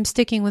reason why I'm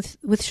sticking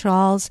with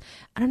shawls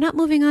and I'm not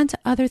moving on to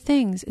other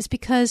things is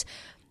because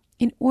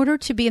in order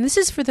to be, and this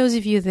is for those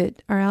of you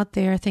that are out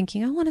there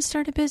thinking, I want to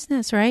start a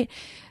business, right?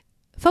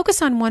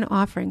 Focus on one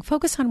offering,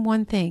 focus on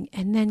one thing,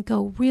 and then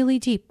go really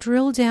deep,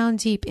 drill down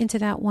deep into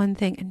that one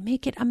thing and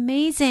make it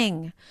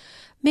amazing.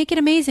 Make it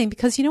amazing,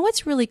 because you know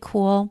what's really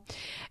cool?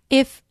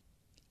 If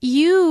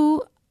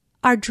you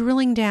are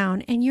drilling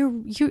down and you're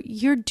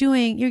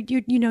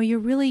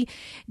really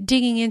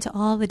digging into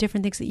all the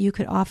different things that you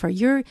could offer.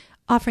 You're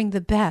offering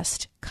the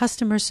best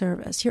customer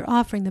service. You're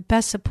offering the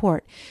best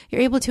support.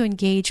 You're able to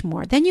engage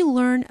more. Then you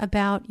learn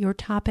about your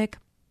topic,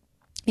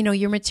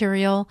 your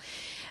material,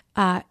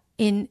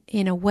 in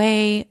a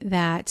way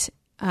that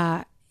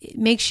it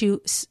makes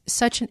you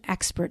such an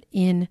expert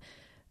in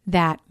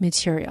that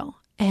material.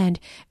 And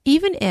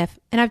even if,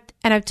 and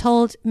I've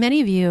told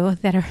many of you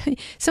that are,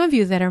 some of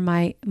you that are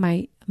my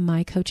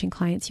my coaching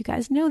clients, you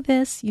guys know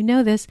this, you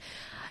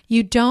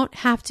don't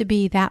have to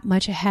be that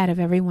much ahead of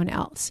everyone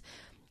else.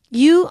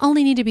 You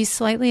only need to be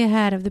slightly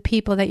ahead of the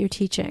people that you're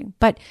teaching,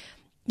 but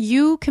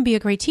you can be a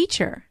great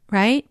teacher,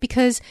 right?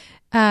 Because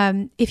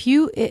if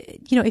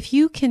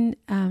you can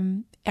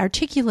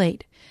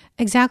articulate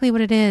exactly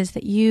what it is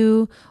that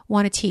you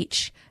want to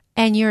teach,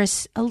 and you're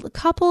just a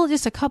couple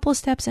of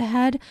steps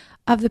ahead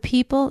of the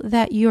people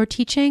that you're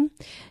teaching,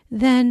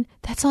 then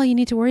that's all you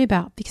need to worry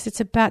about, because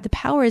it's about the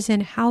power is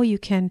in how you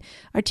can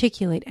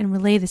articulate and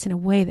relay this in a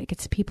way that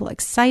gets people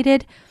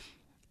excited,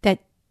 that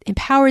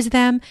empowers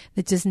them,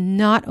 that does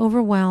not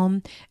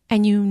overwhelm,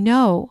 and you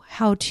know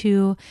how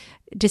to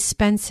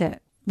dispense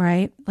it,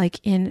 right?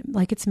 Like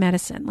it's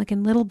medicine, like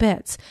in little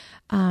bits,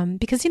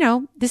 because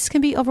this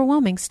can be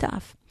overwhelming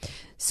stuff.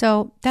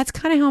 So that's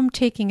kind of how I'm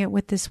taking it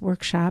with this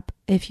workshop.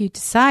 If you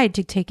decide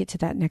to take it to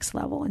that next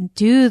level and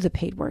do the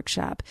paid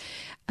workshop,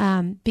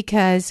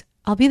 because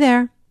I'll be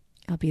there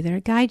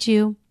to guide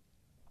you,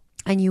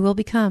 and you will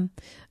become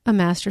a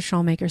master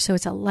shawl maker. So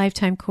it's a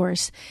lifetime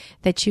course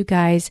that you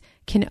guys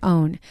can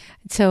own.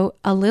 So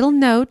a little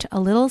note, a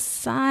little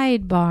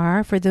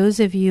sidebar for those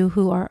of you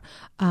who are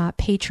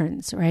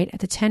patrons, right? At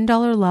the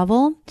 $10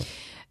 level,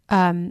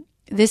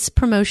 this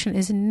promotion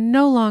is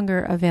no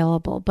longer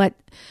available. But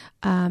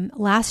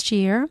last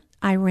year,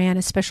 I ran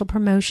a special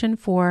promotion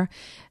for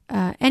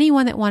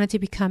anyone that wanted to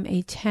become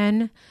a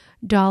 $10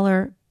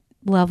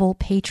 level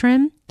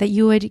patron, that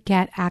you would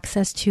get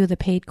access to the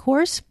paid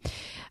course.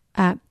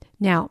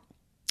 Now,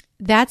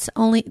 that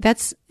only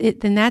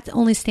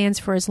stands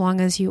for as long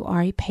as you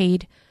are a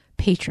paid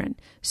patron.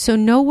 So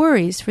no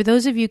worries. For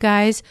those of you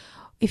guys,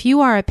 if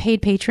you are a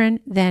paid patron,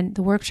 then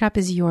the workshop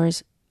is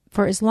yours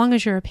for as long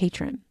as you're a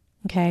patron.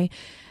 Okay.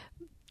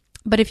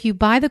 But if you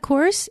buy the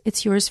course,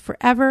 it's yours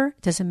forever.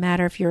 It doesn't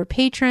matter if you're a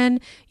patron,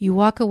 you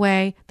walk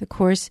away, the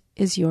course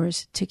is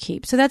yours to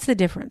keep. So that's the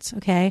difference.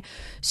 Okay.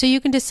 So you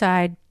can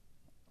decide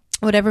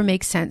whatever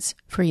makes sense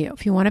for you.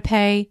 If you want to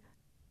pay,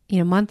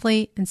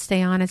 monthly and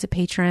stay on as a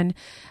patron,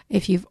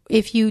 if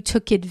you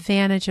took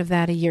advantage of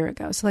that a year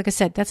ago. So like I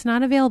said, that's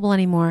not available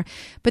anymore,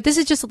 but this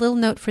is just a little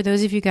note for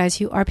those of you guys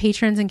who are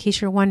patrons, in case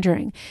you're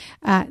wondering.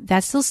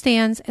 That still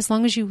stands. As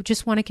long as you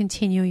just want to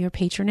continue your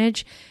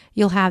patronage,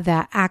 you'll have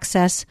that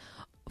access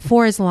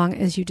for as long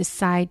as you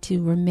decide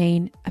to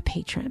remain a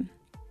patron.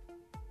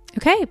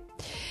 Okay,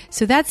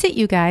 so that's it,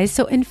 you guys.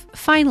 So, and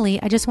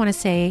finally, I just want to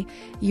say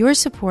your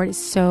support is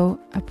so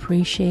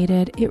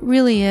appreciated. It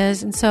really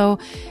is. And so,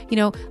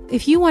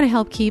 if you want to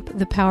help keep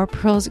the Power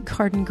Purls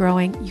garden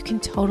growing, you can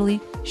totally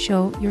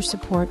show your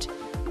support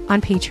on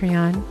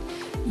Patreon.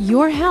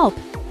 Your help,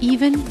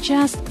 even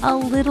just a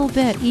little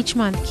bit each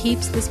month,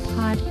 keeps this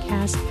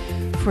podcast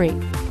free.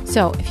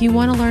 So if you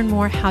want to learn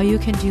more how you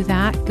can do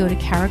that, go to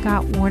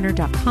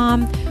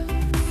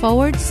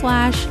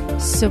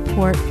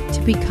karagottwarner.com/support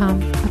to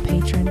become a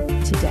patron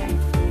today.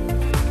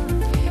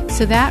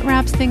 So that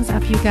wraps things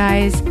up, you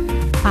guys.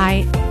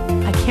 I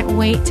can't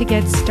wait to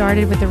get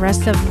started with the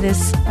rest of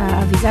these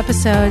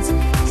episodes.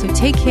 So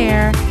take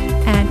care,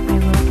 and I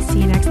will see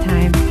you next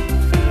time.